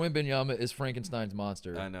 Victor Wembanyama is Frankenstein's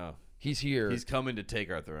monster. I know. He's here. He's coming to take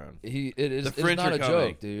our throne. It's not a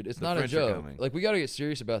joke, dude. It's not a joke. Like, we got to get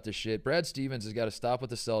serious about this shit. Brad Stevens has got to stop with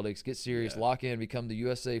the Celtics, get serious, lock in, become the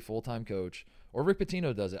USA full-time coach. Or Rick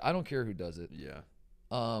Pitino does it. I don't care who does it. Yeah.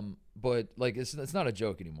 But like it's not a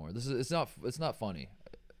joke anymore. It's not funny.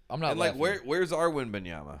 I'm not. And like where's our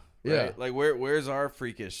Wembanyama? Right? Yeah. Like where's our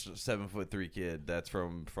freakish 7'3" kid that's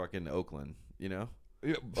from fucking Oakland? You know.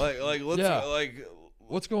 Yeah. Like let's like.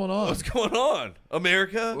 What's going on? What's going on?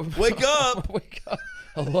 America, wake up! Wake up!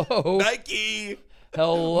 Hello, Nike.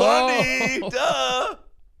 Hello, money. Duh.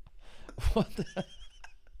 What the?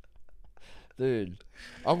 Dude,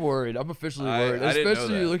 I'm worried. I'm officially worried.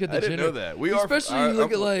 Especially you look at the. I didn't know that. You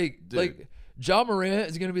look at like Ja Morant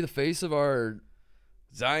is going to be the face of our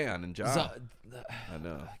Zion and Ja. I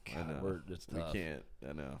know. It's tough. We can't.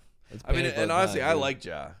 I know. I mean, and honestly, I like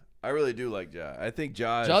Ja. I really do like Ja. I think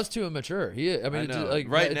Ja's too immature.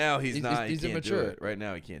 Right now he's not. He's immature. Right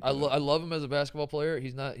now he can't. I love him as a basketball player.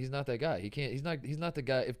 He's not that guy. He can't. He's not the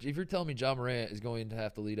guy. If you're telling me Ja Morant is going to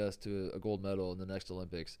have to lead us to a gold medal in the next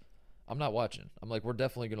Olympics, I'm not watching. I'm like, we're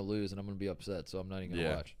definitely going to lose, and I'm going to be upset. So I'm not even going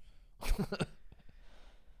to watch.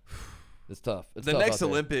 It's tough. The next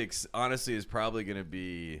Olympics, honestly, is probably going to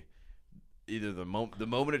be either the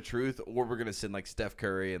moment of truth, or we're gonna send like Steph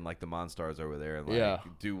Curry and like the Monstars over there and like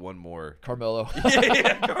do one more Carmelo.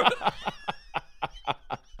 Carmelo.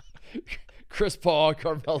 Chris Paul,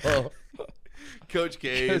 Carmelo. Coach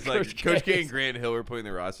K is like Coach K and Grant Hill are putting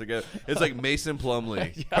the roster together. It's like Mason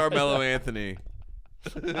Plumlee, Carmelo Anthony.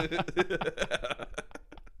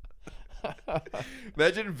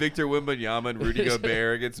 Imagine Victor Wembanyama and Rudy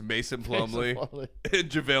Gobert against Mason Plumlee and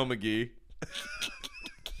JaVale McGee.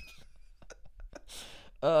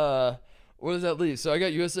 What does that leave? So I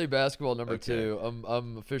got USA basketball number 2.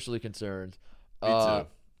 I'm officially concerned. Me too.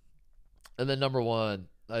 And then number 1,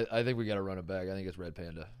 I think we got to run it back. I think it's Red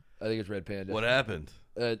Panda. What happened?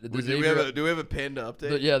 Do we have a Panda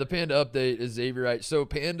update? The Panda update is Xavier Wright. So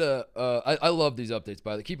Panda, I love these updates.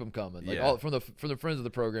 By the way, keep them coming. Like all, from the friends of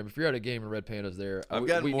the program. If you're at a game and Red Panda's there, I've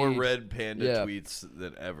gotten more Red Panda tweets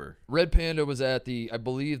than ever. Red Panda was at I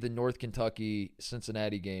believe the North Kentucky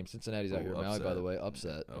Cincinnati game. Cincinnati's out here in Maui, by the way.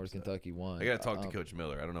 Upset. North Kentucky won. I got to talk to Coach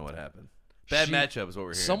Miller. I don't know what happened. Bad matchup is what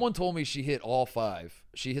we're hearing. Someone told me she hit all 5.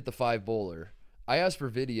 She hit the 5 bowler. I asked for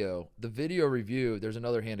video. The video review, there's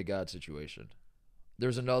another hand of God situation.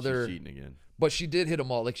 There's another. She's cheating again. But she did hit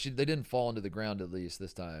them all. Like they didn't fall into the ground at least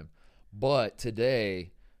this time. But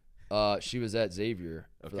today, she was at Xavier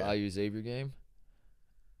for the IU Xavier game.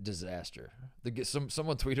 Disaster.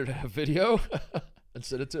 Someone tweeted a video and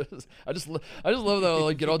sent it to us. I just love that I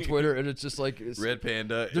like get on Twitter and it's just like Red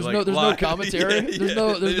Panda. There's no commentary. There's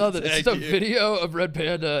nothing. It's just a video of Red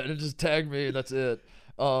Panda and it just tagged me and that's it.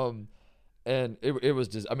 And it was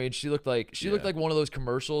just, I mean, she looked like one of those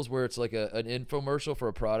commercials where it's like an infomercial for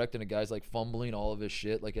a product and a guy's like fumbling all of his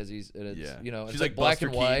shit like as he's, and it's, she's it's like black Buster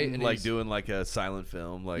and white Keaton, and like doing like a silent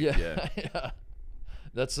film. Like,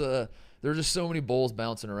 That's there's just so many bowls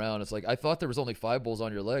bouncing around. It's like, I thought there was only 5 bowls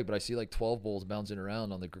on your leg, but I see like 12 bowls bouncing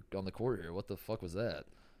around on the court here. What the fuck was that?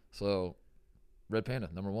 So Red Panda,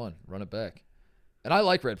 number 1, run it back. And I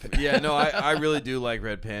like Red Panda. Yeah, no, I really do like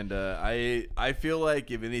Red Panda. I feel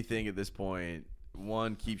like if anything at this point,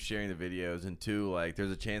 1, keep sharing the videos, and 2, like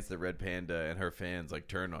there's a chance that Red Panda and her fans like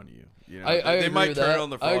turn on you. You know, they might turn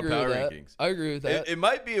on the fall power rankings. I agree with that. It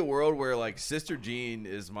might be a world where like Sister Jean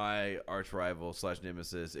is my arch rival /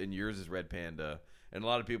 nemesis, and yours is Red Panda, and a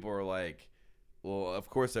lot of people are like, well, of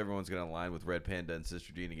course everyone's gonna align with Red Panda and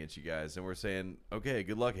Sister Jean against you guys, and we're saying, okay,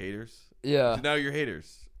 good luck, haters. Yeah. So now you're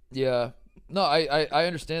haters. Yeah. No, I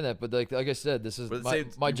understand that, but like I said, this is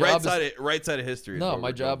my job. Right side of history. No,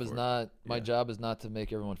 my job is not. My job is not to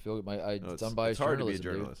make everyone feel good. It's unbiased hard journalism. To be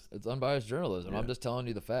a journalist. It's unbiased journalism. I'm just telling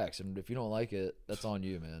you the facts, and if you don't like it, that's on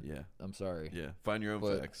you, man. Yeah, I'm sorry. Yeah, find your own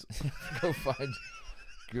facts.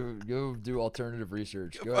 Go do alternative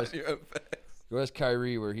research. Go find your own facts. Go ask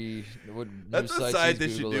Kyrie where he. That's the side they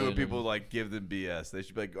should do when people like give them BS. They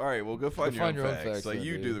should be like, all right, well, go find your own facts. Like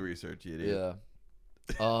you do the research, you idiot.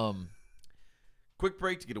 Yeah. Quick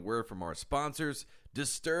break to get a word from our sponsors.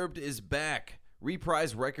 Disturbed is back.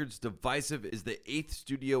 Reprise Records' Divisive is the 8th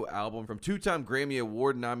studio album from 2-time Grammy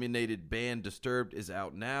Award-nominated band Disturbed is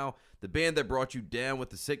out now. The band that brought you down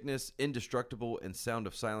with the sickness, Indestructible, and Sound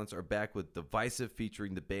of Silence are back with Divisive,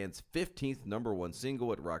 featuring the band's 15th #1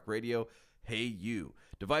 single at rock radio, Hey You.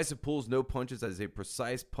 Divisive pulls no punches as a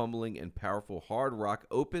precise, pummeling, and powerful hard rock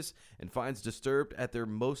opus and finds Disturbed at their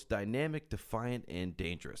most dynamic, defiant, and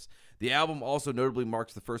dangerous. The album also notably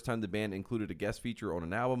marks the first time the band included a guest feature on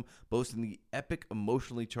an album, boasting the epic,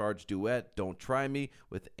 emotionally charged duet, Don't Try Me,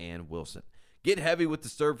 with Ann Wilson. Get heavy with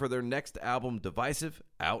Disturbed for their next album, Divisive,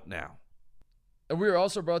 out now. And we are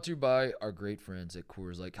also brought to you by our great friends at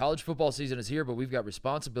Coors Light. College football season is here, but we've got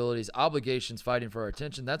responsibilities, obligations fighting for our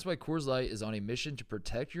attention. That's why Coors Light is on a mission to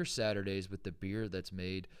protect your Saturdays with the beer that's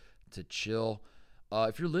made to chill.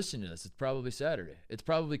 If you're listening to this, it's probably Saturday. It's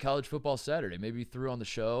probably college football Saturday. Maybe you threw on the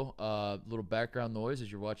show a little background noise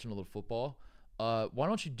as you're watching a little football. Why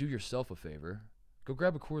don't you do yourself a favor? Go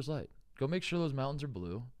grab a Coors Light. Go make sure those mountains are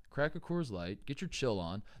blue. Crack a Coors Light, get your chill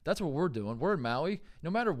on. That's what we're doing. We're in Maui. No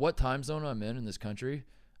matter what time zone I'm in this country,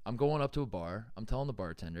 I'm going up to a bar. I'm telling the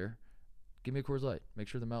bartender, give me a Coors Light. Make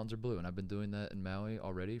sure the mountains are blue. And I've been doing that in Maui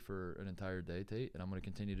already for an entire day, Tate, and I'm going to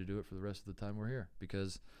continue to do it for the rest of the time we're here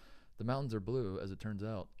because the mountains are blue, as it turns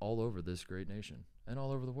out, all over this great nation and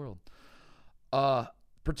all over the world.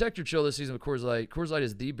 Protect your chill this season with Coors Light. Coors Light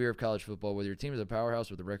is the beer of college football. Whether your team is a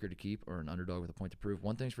powerhouse with a record to keep or an underdog with a point to prove,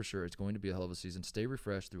 one thing's for sure, it's going to be a hell of a season. Stay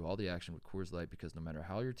refreshed through all the action with Coors Light because no matter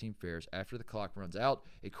how your team fares after the clock runs out,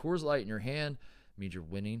 a Coors Light in your hand means you're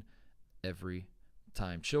winning every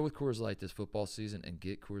time. Chill with Coors Light this football season and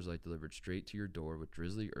get Coors Light delivered straight to your door with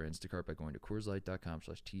Drizzly or Instacart by going to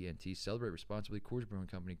CoorsLight.com/TNT. Celebrate responsibly. Coors Brewing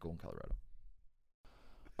Company, Golden, Colorado.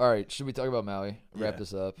 All right, should we talk about Maui? Wrap Yeah.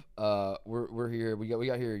 this up. We're here. We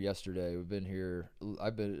got here yesterday. We've been here.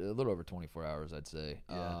 I've been a little over 24 hours, I'd say.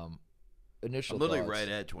 Yeah. Initial I'm literally thoughts. right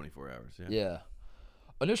at 24 hours. Yeah. Yeah.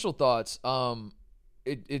 Initial thoughts.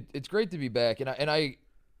 It's great to be back, and I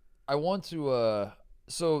want to.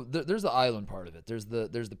 So there's the island part of it. There's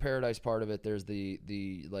the paradise part of it. There's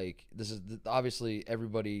the like. This is obviously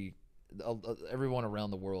everybody. Everyone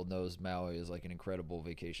around the world knows Maui is like an incredible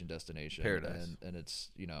vacation destination. Paradise. And it's,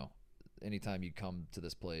 anytime you come to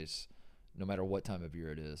this place, no matter what time of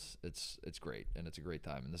year it is, it's great, and it's a great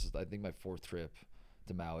time. And this is, I think, my 4th trip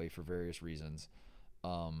to Maui for various reasons.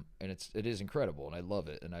 And it is incredible, and I love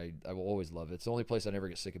it, and I will always love it. It's the only place I never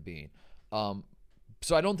get sick of being.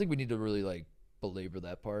 So I don't think we need to really like belabor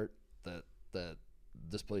that part, that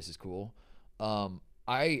this place is cool.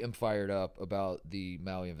 I am fired up about the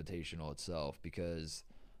Maui Invitational itself because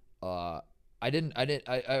I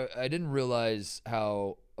didn't realize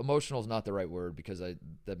how emotional is not the right word, because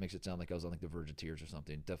that makes it sound like I was on like the verge of tears or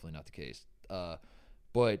something. Definitely not the case.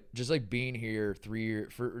 But just like being here 3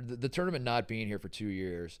 years, for the tournament not being here for 2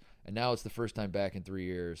 years, and now it's the first time back in 3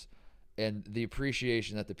 years, and the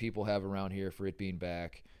appreciation that the people have around here for it being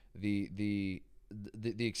back, the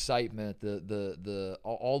excitement, the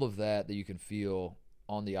all of that you can feel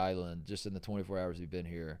on the island just in the 24 hours we've been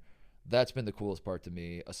here, that's been the coolest part to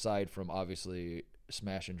me, aside from obviously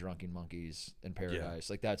smashing drunken monkeys in paradise.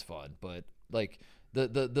 Like, that's fun, but like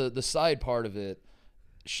the side part of it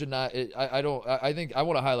should not. I think I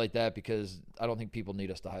want to highlight that because I don't think people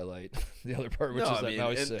need us to highlight the other part, which is that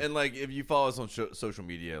Maui's sick. And like, if you follow us on social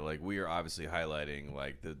media, like, we are obviously highlighting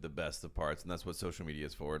like the best of parts, and that's what social media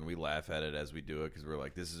is for. And we laugh at it as we do it because we're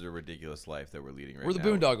like, this is a ridiculous life that we're leading right now. We're the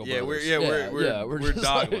Boondoggle Yeah, brothers. we're just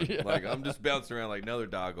doggling. like, Like, I'm just bouncing around like another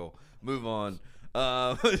doggle. Move on.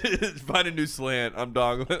 Find a new slant. I'm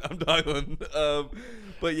doggling.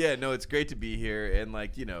 But yeah, no, it's great to be here. And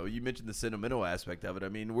like, you mentioned the sentimental aspect of it. I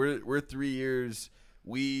mean, we're 3 years.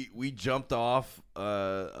 We jumped off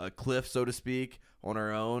a cliff, so to speak, on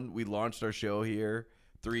our own. We launched our show here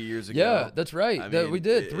 3 years ago. Yeah, that's right. I mean, we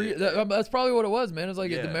did. That's probably what it was, man. It's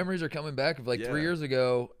like Yeah. the memories are coming back of like 3 years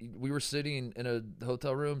ago. We were sitting in a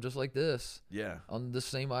hotel room just like this. Yeah. On the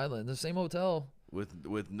same island, the same hotel.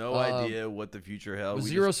 With no idea what the future held. With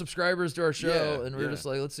zero subscribers to our show, Yeah, and we were yeah. just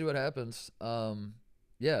like, let's see what happens.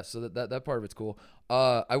 Yeah, so that part of it's cool.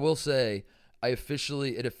 I will say, it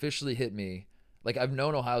officially hit me. Like, I've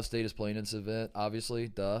known Ohio State is playing in this event, obviously,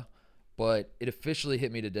 duh. But it officially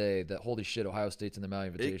hit me today that, holy shit, Ohio State's in the Maui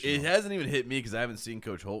Invitational. It hasn't even hit me because I haven't seen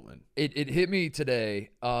Coach Holtman. It hit me today,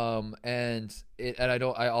 and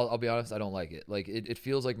I'll be honest, I don't like it. Like, it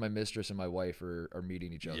feels like my mistress and my wife are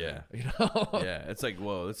meeting each other. Yeah. Yeah, it's like,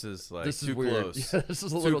 whoa, this is like This is too weird. close. Yeah, this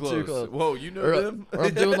is a little too close. Whoa, you know them? Or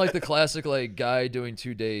I'm doing like the classic like guy doing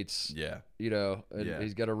 2 dates. Yeah. And Yeah.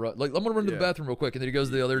 he's got to run. Like, I'm gonna run to the bathroom real quick, and then he goes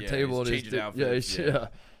to the other Yeah, table he's and changing outfits, yeah.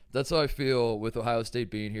 That's how I feel with Ohio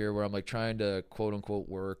State being here, where I'm like trying to quote unquote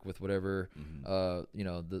work with whatever,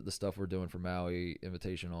 the stuff we're doing for Maui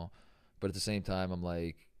Invitational, but at the same time I'm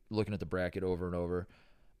like looking at the bracket over and over.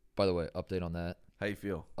 By the way, update on that. How you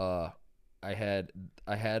feel? I had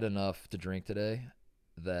enough to drink today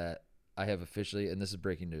that I have officially, and this is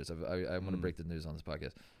breaking news. I'm going to break the news on this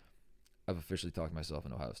podcast. I've officially talked myself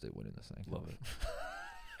in Ohio State winning this thing. Love it.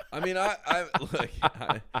 I mean,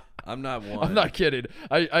 I'm not one. I'm not kidding.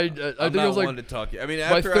 I think not it was like one to talk. I mean,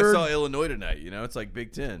 after I saw Illinois tonight, it's like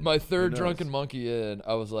Big Ten. my third drunken monkey in.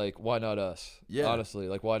 I was like, why not us? Yeah. Honestly,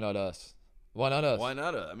 like, why not us? Why not us? Why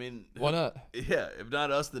not? I mean, Why not? Yeah, if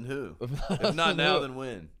not us, then who? If not If us, not then now, who? then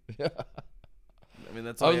when? Yeah. I mean,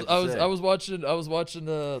 that's all you have to say. I was watching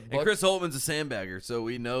And Chris Holtman's a sandbagger, so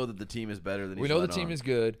we know that the team is better than he's we know the let team on. is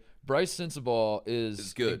good. Bryce Sensabaugh is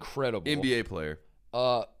It's good. incredible. NBA player.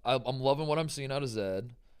 I'm loving what I'm seeing out of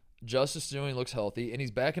Zed. Justice Ewing looks healthy, and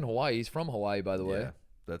he's back in Hawaii. He's from Hawaii, by the way. Yeah,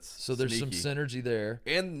 that's So there's sneaky. some synergy there.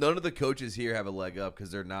 And none of the coaches here have a leg up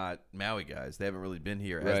because they're not Maui guys. They haven't really been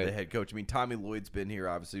here as Right. the head coach. I mean, Tommy Lloyd's been here,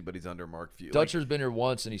 obviously, but he's under Mark Few. Dutcher's been here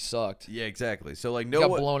once, and he sucked. Yeah, exactly. So, like, He no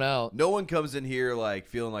got one, blown out. no one comes in here, like,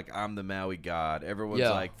 feeling like I'm the Maui god. Everyone's,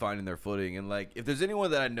 Yeah. like, finding their footing. And, like, if there's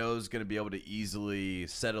anyone that I know is going to be able to easily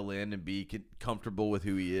settle in and be comfortable with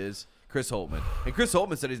who he is, Chris Holtman. And Chris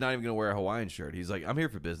Holtman said he's not even going to wear a Hawaiian shirt. He's like, I'm here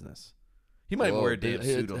for business. He might even Whoa, wear a damn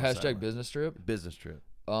suit on the hashtag sideline. business trip. Business trip.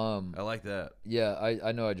 I I like that. Yeah,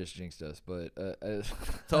 I know I just jinxed us, but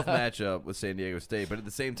Tough matchup with San Diego State, but at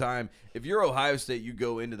the same time, if you're Ohio State, you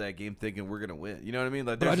go into that game thinking we're gonna win. You know what I mean?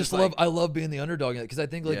 Like, But I there's just love like, I love being the underdog because I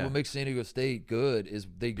think like Yeah. what makes San Diego State good is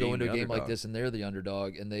they go Being into a the game like underdog. this and they're the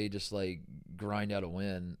underdog and they just like grind out a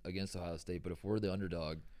win against Ohio State. But if we're the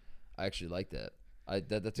underdog, I actually like that.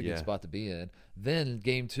 That's a good spot to be in. Then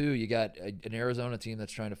game 2, you got an Arizona team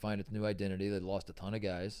that's trying to find its new identity. They lost a ton of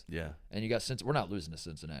guys. Yeah. And you got we're not losing to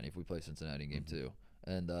Cincinnati if we play Cincinnati in game 2.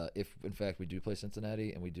 And if in fact we do play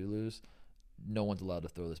Cincinnati and we do lose, no one's allowed to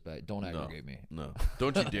throw this back. Don't aggregate me. No.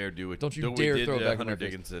 Don't you dare do it. Don't you dare throw it back Hunter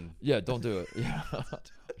Dickinson. Yeah, don't do it. Yeah.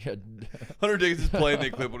 Yeah. Hunter Dickinson's playing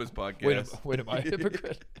the clip on his podcast. Wait, am I a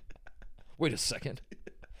hypocrite? Wait a second.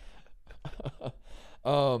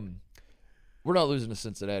 We're not losing to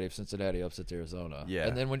Cincinnati if Cincinnati upsets Arizona. Yeah.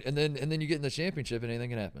 And then you get in the championship and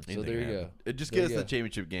anything can happen. So there you go. It just get us to the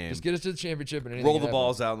championship game. Just get us to the championship and anything roll can the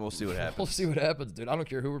balls happen. out and we'll see what happens. We'll see what happens, dude. I don't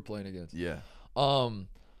care who we're playing against. Yeah.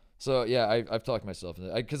 So yeah, I've talked myself into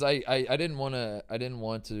that because I didn't want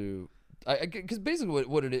to. Because basically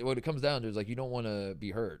what it comes down to is like you don't want to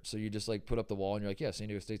be hurt, so you just like put up the wall and you're like, yeah, San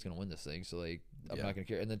Diego State's gonna win this thing, so like I'm not gonna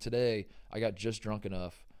care. And then today I got just drunk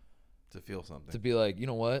enough to feel something, to be like, you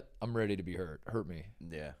know what, I'm ready to be hurt. Hurt me.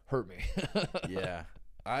 Yeah. Hurt me. Yeah.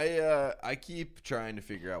 I keep trying to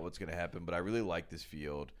figure out what's gonna happen, but I really like this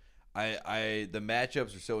field. The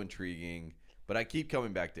matchups are so intriguing, but I keep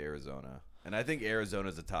coming back to Arizona. And I think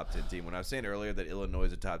Arizona's a top 10 team. When I was saying earlier that Illinois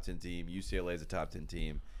is a top 10 team, UCLA is a top 10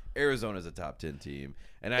 team, Arizona's a top 10 team.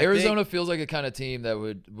 And Arizona feels like a kind of team that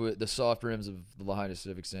would the soft rims of the Lahaina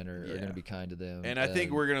Civic Center are going to be kind to them. And I think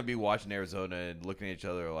we're going to be watching Arizona and looking at each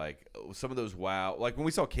other like some of those like when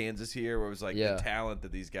we saw Kansas here, where it was like the talent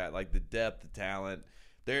that these guys, like the depth, the talent.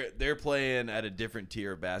 They're playing at a different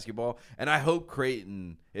tier of basketball, and I hope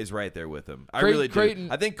Creighton is right there with them. I really do.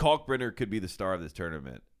 I think Kalkbrenner could be the star of this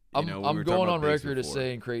tournament. I'm going on record as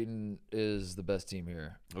saying Creighton is the best team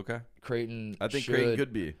here. Okay. Creighton. I think Creighton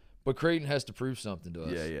could be. But Creighton has to prove something to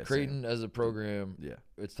us. Yeah. Creighton as a program,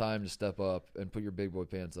 it's time to step up and put your big boy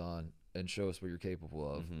pants on and show us what you're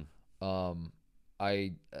capable of. Mm-hmm.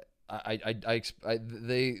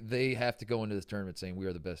 They have to go into this tournament saying we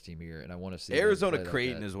are the best team here, and I want to see Arizona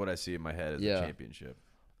Creighton is what I see in my head as a championship.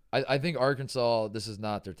 I think Arkansas, this is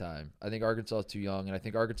not their time. I think Arkansas is too young, and I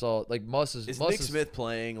think Arkansas, like Is Nick Smith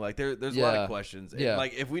playing? Like there's a lot of questions. Yeah. And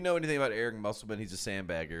like if we know anything about Eric Musselman, he's a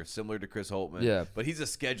sandbagger, similar to Chris Holtman. Yeah. But he's a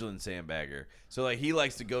scheduling sandbagger. So like he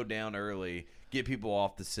likes to go down early, get people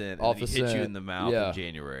off the scent, and then he hits you in the mouth in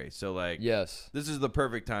January. So like this is the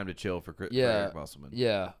perfect time to chill for Eric Musselman.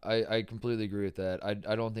 Yeah, I completely agree with that.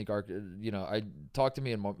 I don't think I talk to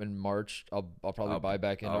me in March. I'll probably buy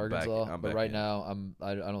back in Arkansas. But right now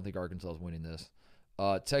I don't think Arkansas is winning this.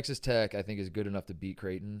 Texas Tech, I think, is good enough to beat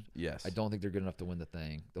Creighton. Yes. I don't think they're good enough to win the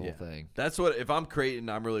whole thing. That's what, if I'm Creighton,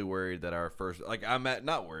 I'm really worried that our first, like,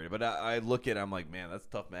 not worried, but I look at it, I'm like, man, that's a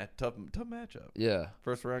tough matchup. Yeah.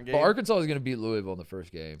 First round game. But Arkansas is going to beat Louisville in the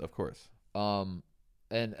first game. Of course. And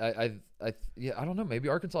I don't know. Maybe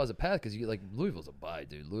Arkansas has a path because Louisville's a bye,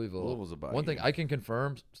 dude. Louisville's a bye. One thing I can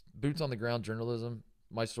confirm, boots on the ground journalism.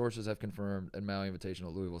 My sources have confirmed at Maui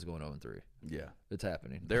Invitational, Louisville's going 0-3. Yeah. It's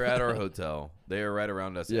happening. They're at our hotel. They are right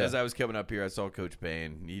around us. Yeah. As I was coming up here, I saw Coach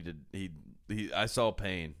Payne. I saw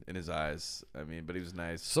pain in his eyes. I mean, but he was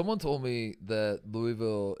nice. Someone told me that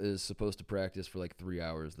Louisville is supposed to practice for like 3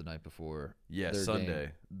 hours the night before. Yeah, their Sunday.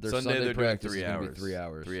 Game. Their Sunday Sunday they're practice doing 3 hours. 3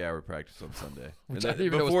 hours. 3-hour practice on Sunday. Which I didn't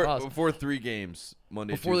even know was possible. Before 3 games,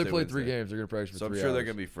 Monday, before Tuesday, they play Wednesday. 3 games, they're going to practice for 3 hours. So I'm sure they're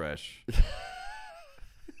going to be fresh.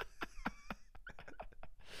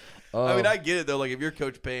 I mean, I get it, though. Like, if you're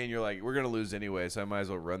Coach Payne, you're like, we're going to lose anyway, so I might as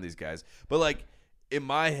well run these guys. But, like, in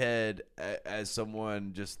my head, as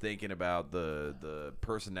someone just thinking about the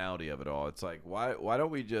personality of it all, it's like, why don't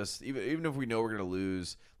we just, even if we know we're going to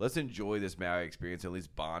lose, let's enjoy this Maui experience and at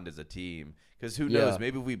least bond as a team. Because who knows?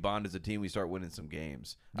 Maybe if we bond as a team, we start winning some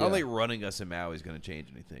games. I don't think running us in Maui is going to change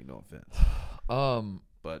anything. No offense.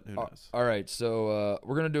 But who knows? All right, so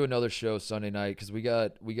we're gonna do another show Sunday night because we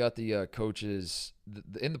got the coaches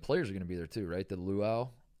and the players are gonna be there too, right? The luau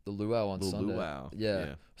on Sunday.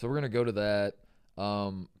 Yeah. So we're gonna go to that.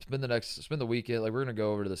 Spend the weekend. Like we're gonna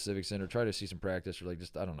go over to the Civic Center, try to see some practice, or like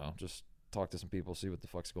just I don't know, just talk to some people, see what the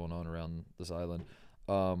fuck's going on around this island.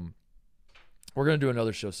 We're gonna do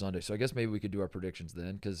another show Sunday, so I guess maybe we could do our predictions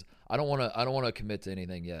then because I don't want to commit to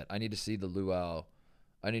anything yet. I need to see the luau.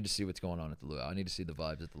 I need to see what's going on at the luau. I need to see the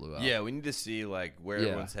vibes at the luau. Yeah, we need to see like where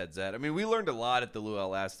everyone's head's at. I mean, we learned a lot at the luau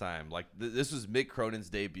last time. Like this was Mick Cronin's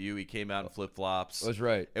debut. He came out in flip flops. That's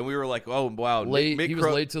right. And we were like, oh wow, late. He was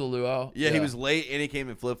late to the luau. Yeah, he was late, and he came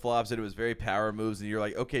in flip flops, and it was very power moves. And you're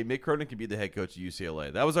like, okay, Mick Cronin can be the head coach of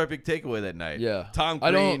UCLA. That was our big takeaway that night. Yeah, Tom Green.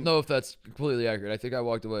 I don't know if that's completely accurate. I think I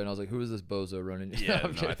walked away and I was like, who is this bozo running? Yeah,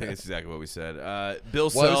 no, I think that's exactly what we said.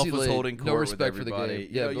 Bill Self was holding court with everybody. For the game.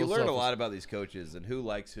 Yeah, you learn a lot about these coaches and who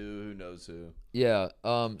likes who knows who. Yeah.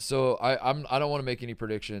 So I don't want to make any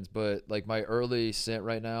predictions, but like my early scent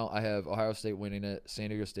right now, I have Ohio State winning it, San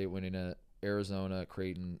Diego State winning it, Arizona,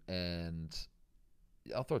 Creighton, and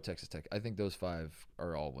I'll throw Texas Tech. I think those 5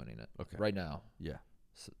 are all winning it. Okay. Right now. Yeah.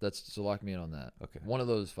 So lock me in on that. Okay. One of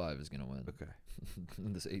those 5 is gonna win. Okay.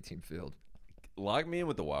 In this 18 field. Lock me in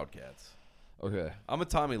with the Wildcats. Okay. I'm a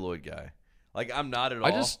Tommy Lloyd guy. Like, I'm not at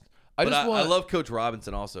all. I love Coach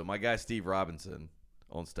Robinson also. My guy Steve Robinson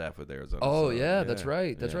on staff with Arizona. Oh, yeah, that's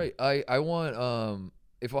right. That's right. I want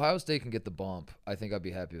if Ohio State can get the bump, I think I'd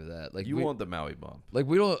be happy with that. Like, you want the Maui bump. Like,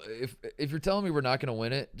 we don't if you're telling me we're not going to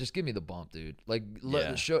win it, just give me the bump, dude. Like,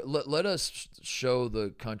 let us show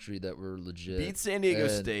the country that we're legit. Beat San Diego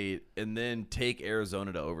State and then take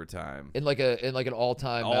Arizona to overtime. In like an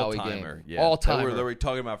all-time Maui game. Yeah. All-timer. That we're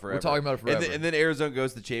talking about forever. We're talking about it forever. And then Arizona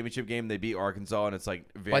goes to the championship game. They beat Arkansas, and it's like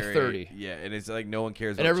by 30. Yeah, and it's like no one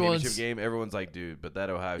cares about the championship game. Everyone's like, dude, but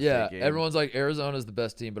that Ohio State game. Everyone's like, Arizona's the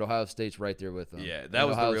best team, but Ohio State's right there with them. Yeah, that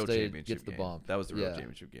was the real championship gets the game. bump. That was the real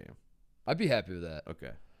championship game. I'd be happy with that.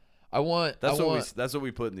 Okay. That's what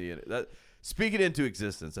we put in the speak it into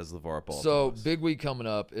existence, as LeVar Ball. So big week coming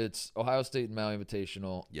up. It's Ohio State and Maui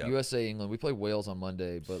Invitational. Yep. USA England. We play Wales on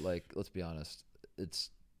Monday, but like, let's be honest, it's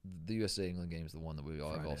the USA England game is the one that we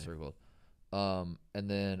all have all circled. And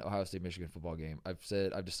then Ohio State Michigan football game.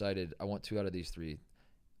 I've decided I want 2 out of these 3: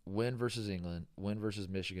 win versus England, win versus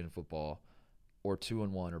Michigan football, or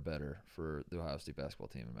 2-1 or better for the Ohio State basketball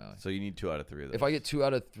team in Maui. So you need 2 out of 3 of those. If I get 2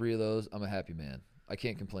 out of 3 of those, I'm a happy man. I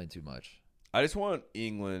can't complain too much. I just want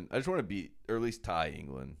England. I just want to beat or at least tie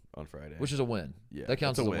England on Friday, which is a win. Yeah, that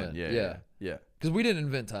counts as a win. Yeah. Because we didn't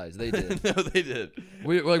invent ties; they did. No, they did.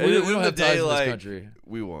 We don't have ties in this country.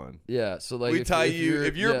 We won. Yeah, so like we tie you.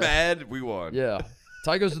 If you're mad, we won. Yeah,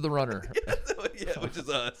 tie goes to the runner. Yeah, which is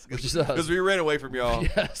us. Because we ran away from y'all.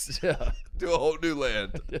 Yes, yeah. To a whole new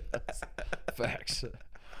land. Yes. Facts.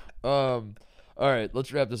 All right,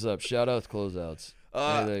 let's wrap this up. Shout outs, closeouts.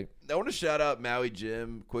 I want to shout out Maui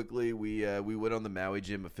Jim quickly. We went on the Maui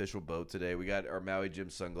Jim official boat today. We got our Maui Jim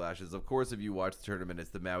sunglasses. Of course, if you watch the tournament, it's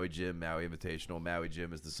the Maui Jim Maui Invitational. Maui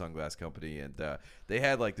Jim is the sunglass company, and they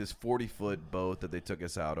had like this 40-foot boat that they took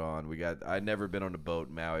us out on. I'd never been on a boat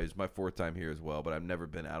in Maui. It's my 4th time here as well, but I've never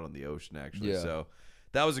been out on the ocean actually. Yeah. So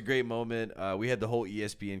that was a great moment. We had the whole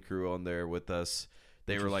ESPN crew on there with us.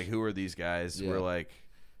 They were like, "Who are these guys?" Yeah. We're like,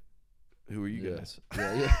 "Who are you guys?"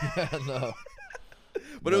 Yeah, no.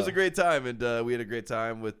 But it was a great time, and we had a great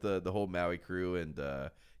time with the whole Maui crew, and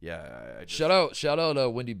shout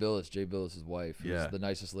out Wendy Billis, Jay Billis' wife, who's the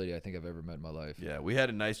nicest lady I think I've ever met in my life. Yeah, we had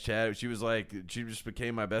a nice chat. She was like, she just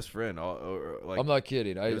became my best friend. I'm not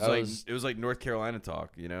kidding. It was like North Carolina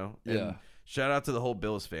talk, you know. And yeah. Shout out to the whole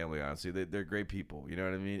Billis family. Honestly, they're great people. You know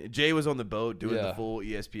what I mean. Jay was on the boat doing the full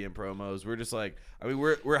ESPN promos. We're just like, I mean,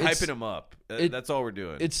 we're hyping him up. That's all we're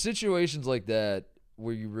doing. It's situations like that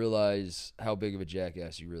where you realize how big of a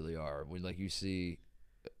jackass you really are when like you see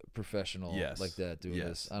professional like that doing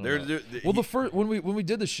this. I don't know. Well, the first when we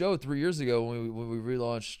did the show 3 years ago when we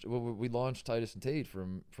launched Titus and Tate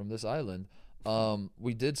from this island,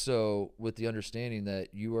 we did so with the understanding that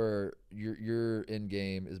your end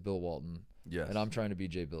game is Bill Walton. Yes. And I'm trying to be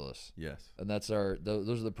Jay Billis. Yes. And that's those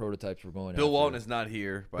are the prototypes we're going Bill after. Walton is not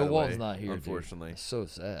here, by the way. Bill Walton's not here, unfortunately. Dude. It's so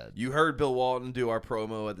sad. You heard Bill Walton do our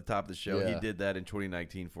promo at the top of the show. Yeah. He did that in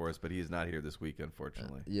 2019 for us, but he is not here this week,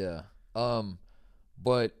 unfortunately. Yeah.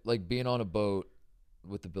 But like being on a boat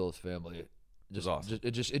with the Billis family, awesome.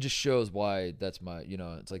 It just shows why that's my, you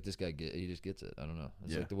know, it's like this guy he just gets it. I don't know.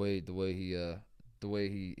 It's like the way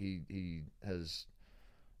he has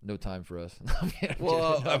no time for us.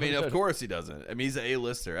 Well, I mean, of course he doesn't. I mean, he's an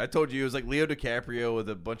A-lister. I told you it was like Leo DiCaprio with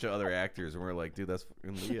a bunch of other actors, and we're like, dude, that's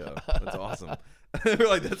fucking Leo. That's awesome. We're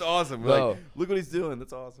like, that's awesome. We're like, look what he's doing.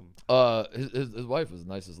 That's awesome. His wife was the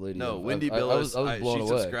nicest lady. No, Wendy Billis. I was blown she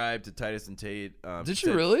away. Subscribed to Titus and Tate. Did she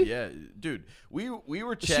really? Yeah, dude. We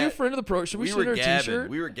were chatting. Is she a friend of the pro? Should we send her a t-shirt?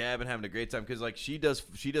 We were gabbing, having a great time because like she does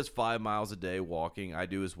 5 miles a day walking. I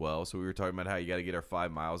do as well. So we were talking about how you got to get our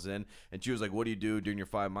 5 miles in, and she was like, "What do you do during your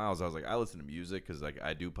 5 miles?" I was like, "I listen to music because like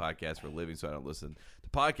I do podcasts for a living, so I don't listen to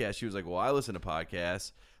podcasts." She was like, "Well, I listen to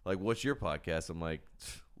podcasts. Like, what's your podcast?" I'm like,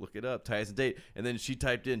 look it up, Titus and Tate. And then she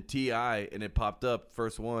typed in T.I. and it popped up,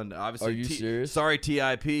 first one. Obviously, are you serious? Sorry,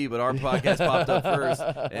 T.I.P., but our podcast popped up first.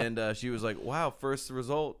 And she was like, wow, first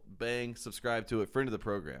result, bang, subscribe to it, friend of the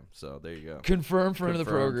program. So there you go. Confirmed friend of the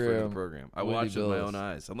program. I watched it with my own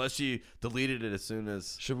eyes. Unless she deleted it as soon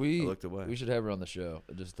as I looked away. We should have her on the show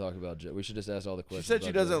and just talk about Jay. We should just ask all the questions. She said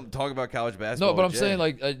she doesn't talk about college basketball. No, but I'm Jay.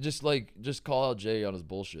 saying just call out Jay on his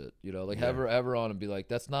bullshit. You know, like have her on and be like,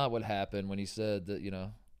 that's not what happened when he said that, you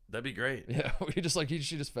know. That'd be great. Yeah, she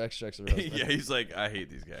just fact checks her husband. Yeah, he's like, I hate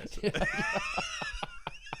these guys.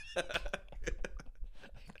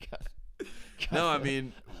 No, I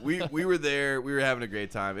mean, we were there. We were having a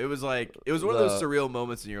great time. It was one of those surreal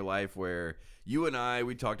moments in your life where you and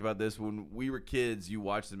we talked about this when we were kids. You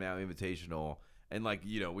watched the Mountain Invitational, and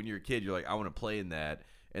when you're a kid, you're like, I want to play in that.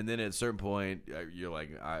 And then at a certain point, you're like,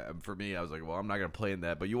 for me, I was like, well, I'm not going to play in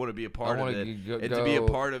that. But you want to be a part of it. And to be a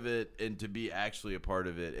part of it, and to be actually a part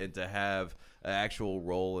of it, and to have an actual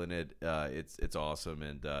role in it, it's awesome.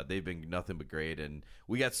 And they've been nothing but great. And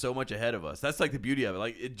we got so much ahead of us. That's like the beauty of it.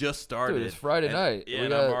 Like, it just started. Dude, it's Friday night. Yeah,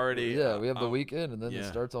 and I'm already. We have the weekend, and then it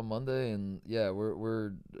starts on Monday. And,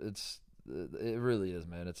 it really is,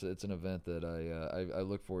 man. It's an event that I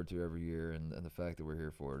look forward to every year, and the fact that we're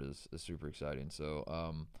here for it is super exciting. So,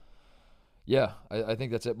 I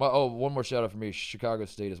think that's it. One more shout out for me. Chicago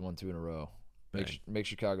State has won 2 in a row. Make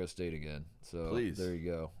Chicago State again. So please. There you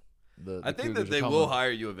go. I think that they will hire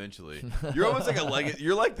you eventually. You're almost like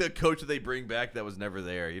you're like the coach that they bring back that was never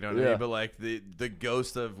there. You know what I mean? But like the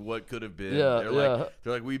ghost of what could have been. Yeah,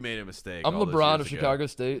 they're like we made a mistake. I'm LeBron of Chicago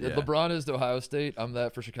State. If LeBron is to Ohio State, I'm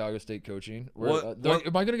that for Chicago State coaching. Am I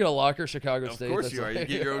going to get a locker Chicago State? Of course you are. You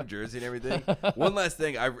get your own jersey and everything. One last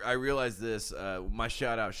thing, I realized this. My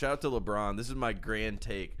shout out to LeBron. This is my grand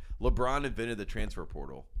take. LeBron invented the transfer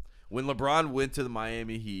portal. When LeBron went to the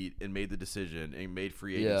Miami Heat and made the decision and made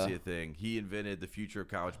free agency a thing, he invented the future of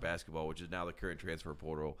college basketball, which is now the current transfer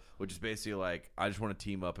portal, which is basically like, I just want to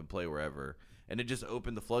team up and play wherever. And it just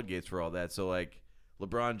opened the floodgates for all that. So, like,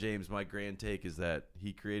 LeBron James, my grand take is that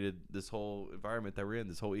he created this whole environment that we're in,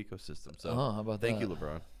 this whole ecosystem. So, how about thank you,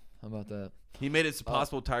 LeBron. How about that? He made it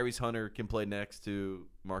possible Tyrese Hunter can play next to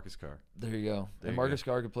Marcus Carr. There you go. And Marcus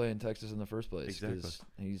Carr could play in Texas in the first place. Exactly.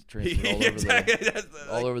 He's transferred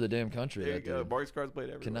all over the damn country. There you go. Marcus Carr's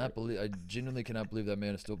played everywhere. I genuinely cannot believe that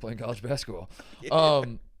man is still playing college basketball.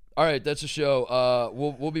 All right, that's the show.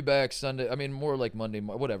 We'll be back Sunday. I mean, more like Monday,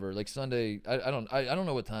 whatever. Like Sunday. I don't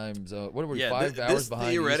know what times. What are we? 5 hours behind?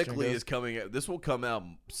 Theoretically is coming. This will come out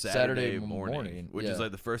Saturday morning, which is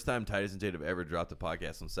like the first time Titus and Tate have ever dropped a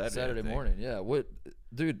podcast on Saturday morning. Yeah. What,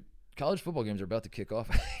 dude? College football games are about to kick off.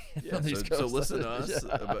 So listen to us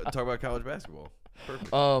talk about college basketball.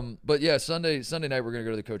 Perfect. But yeah, Sunday night we're gonna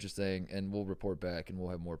go to the coaches thing, and we'll report back, and we'll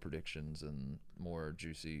have more predictions and more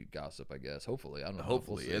juicy gossip, I guess. Hopefully, I don't know.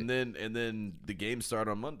 Hopefully, we'll and then the games start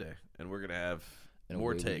on Monday, and we're gonna have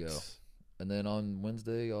more takes. And then on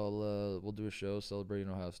Wednesday, we'll do a show celebrating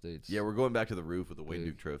Ohio State's. Yeah, we're going back to the roof with the Wayne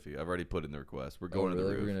Duke Trophy. I've already put in the request. We're going to the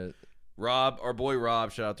roof. We're gonna. Rob, our boy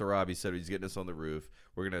Rob, shout out to Rob. He said he's getting us on the roof.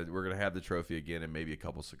 We're gonna have the trophy again and maybe a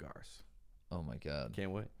couple cigars. Oh my God!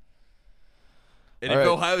 Can't wait. And if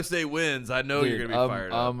Ohio State wins, I know you're gonna be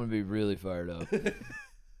fired up. I'm gonna be really fired up.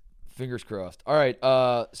 Fingers crossed. All right.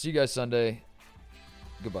 See you guys Sunday.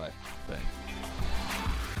 Goodbye. Thanks.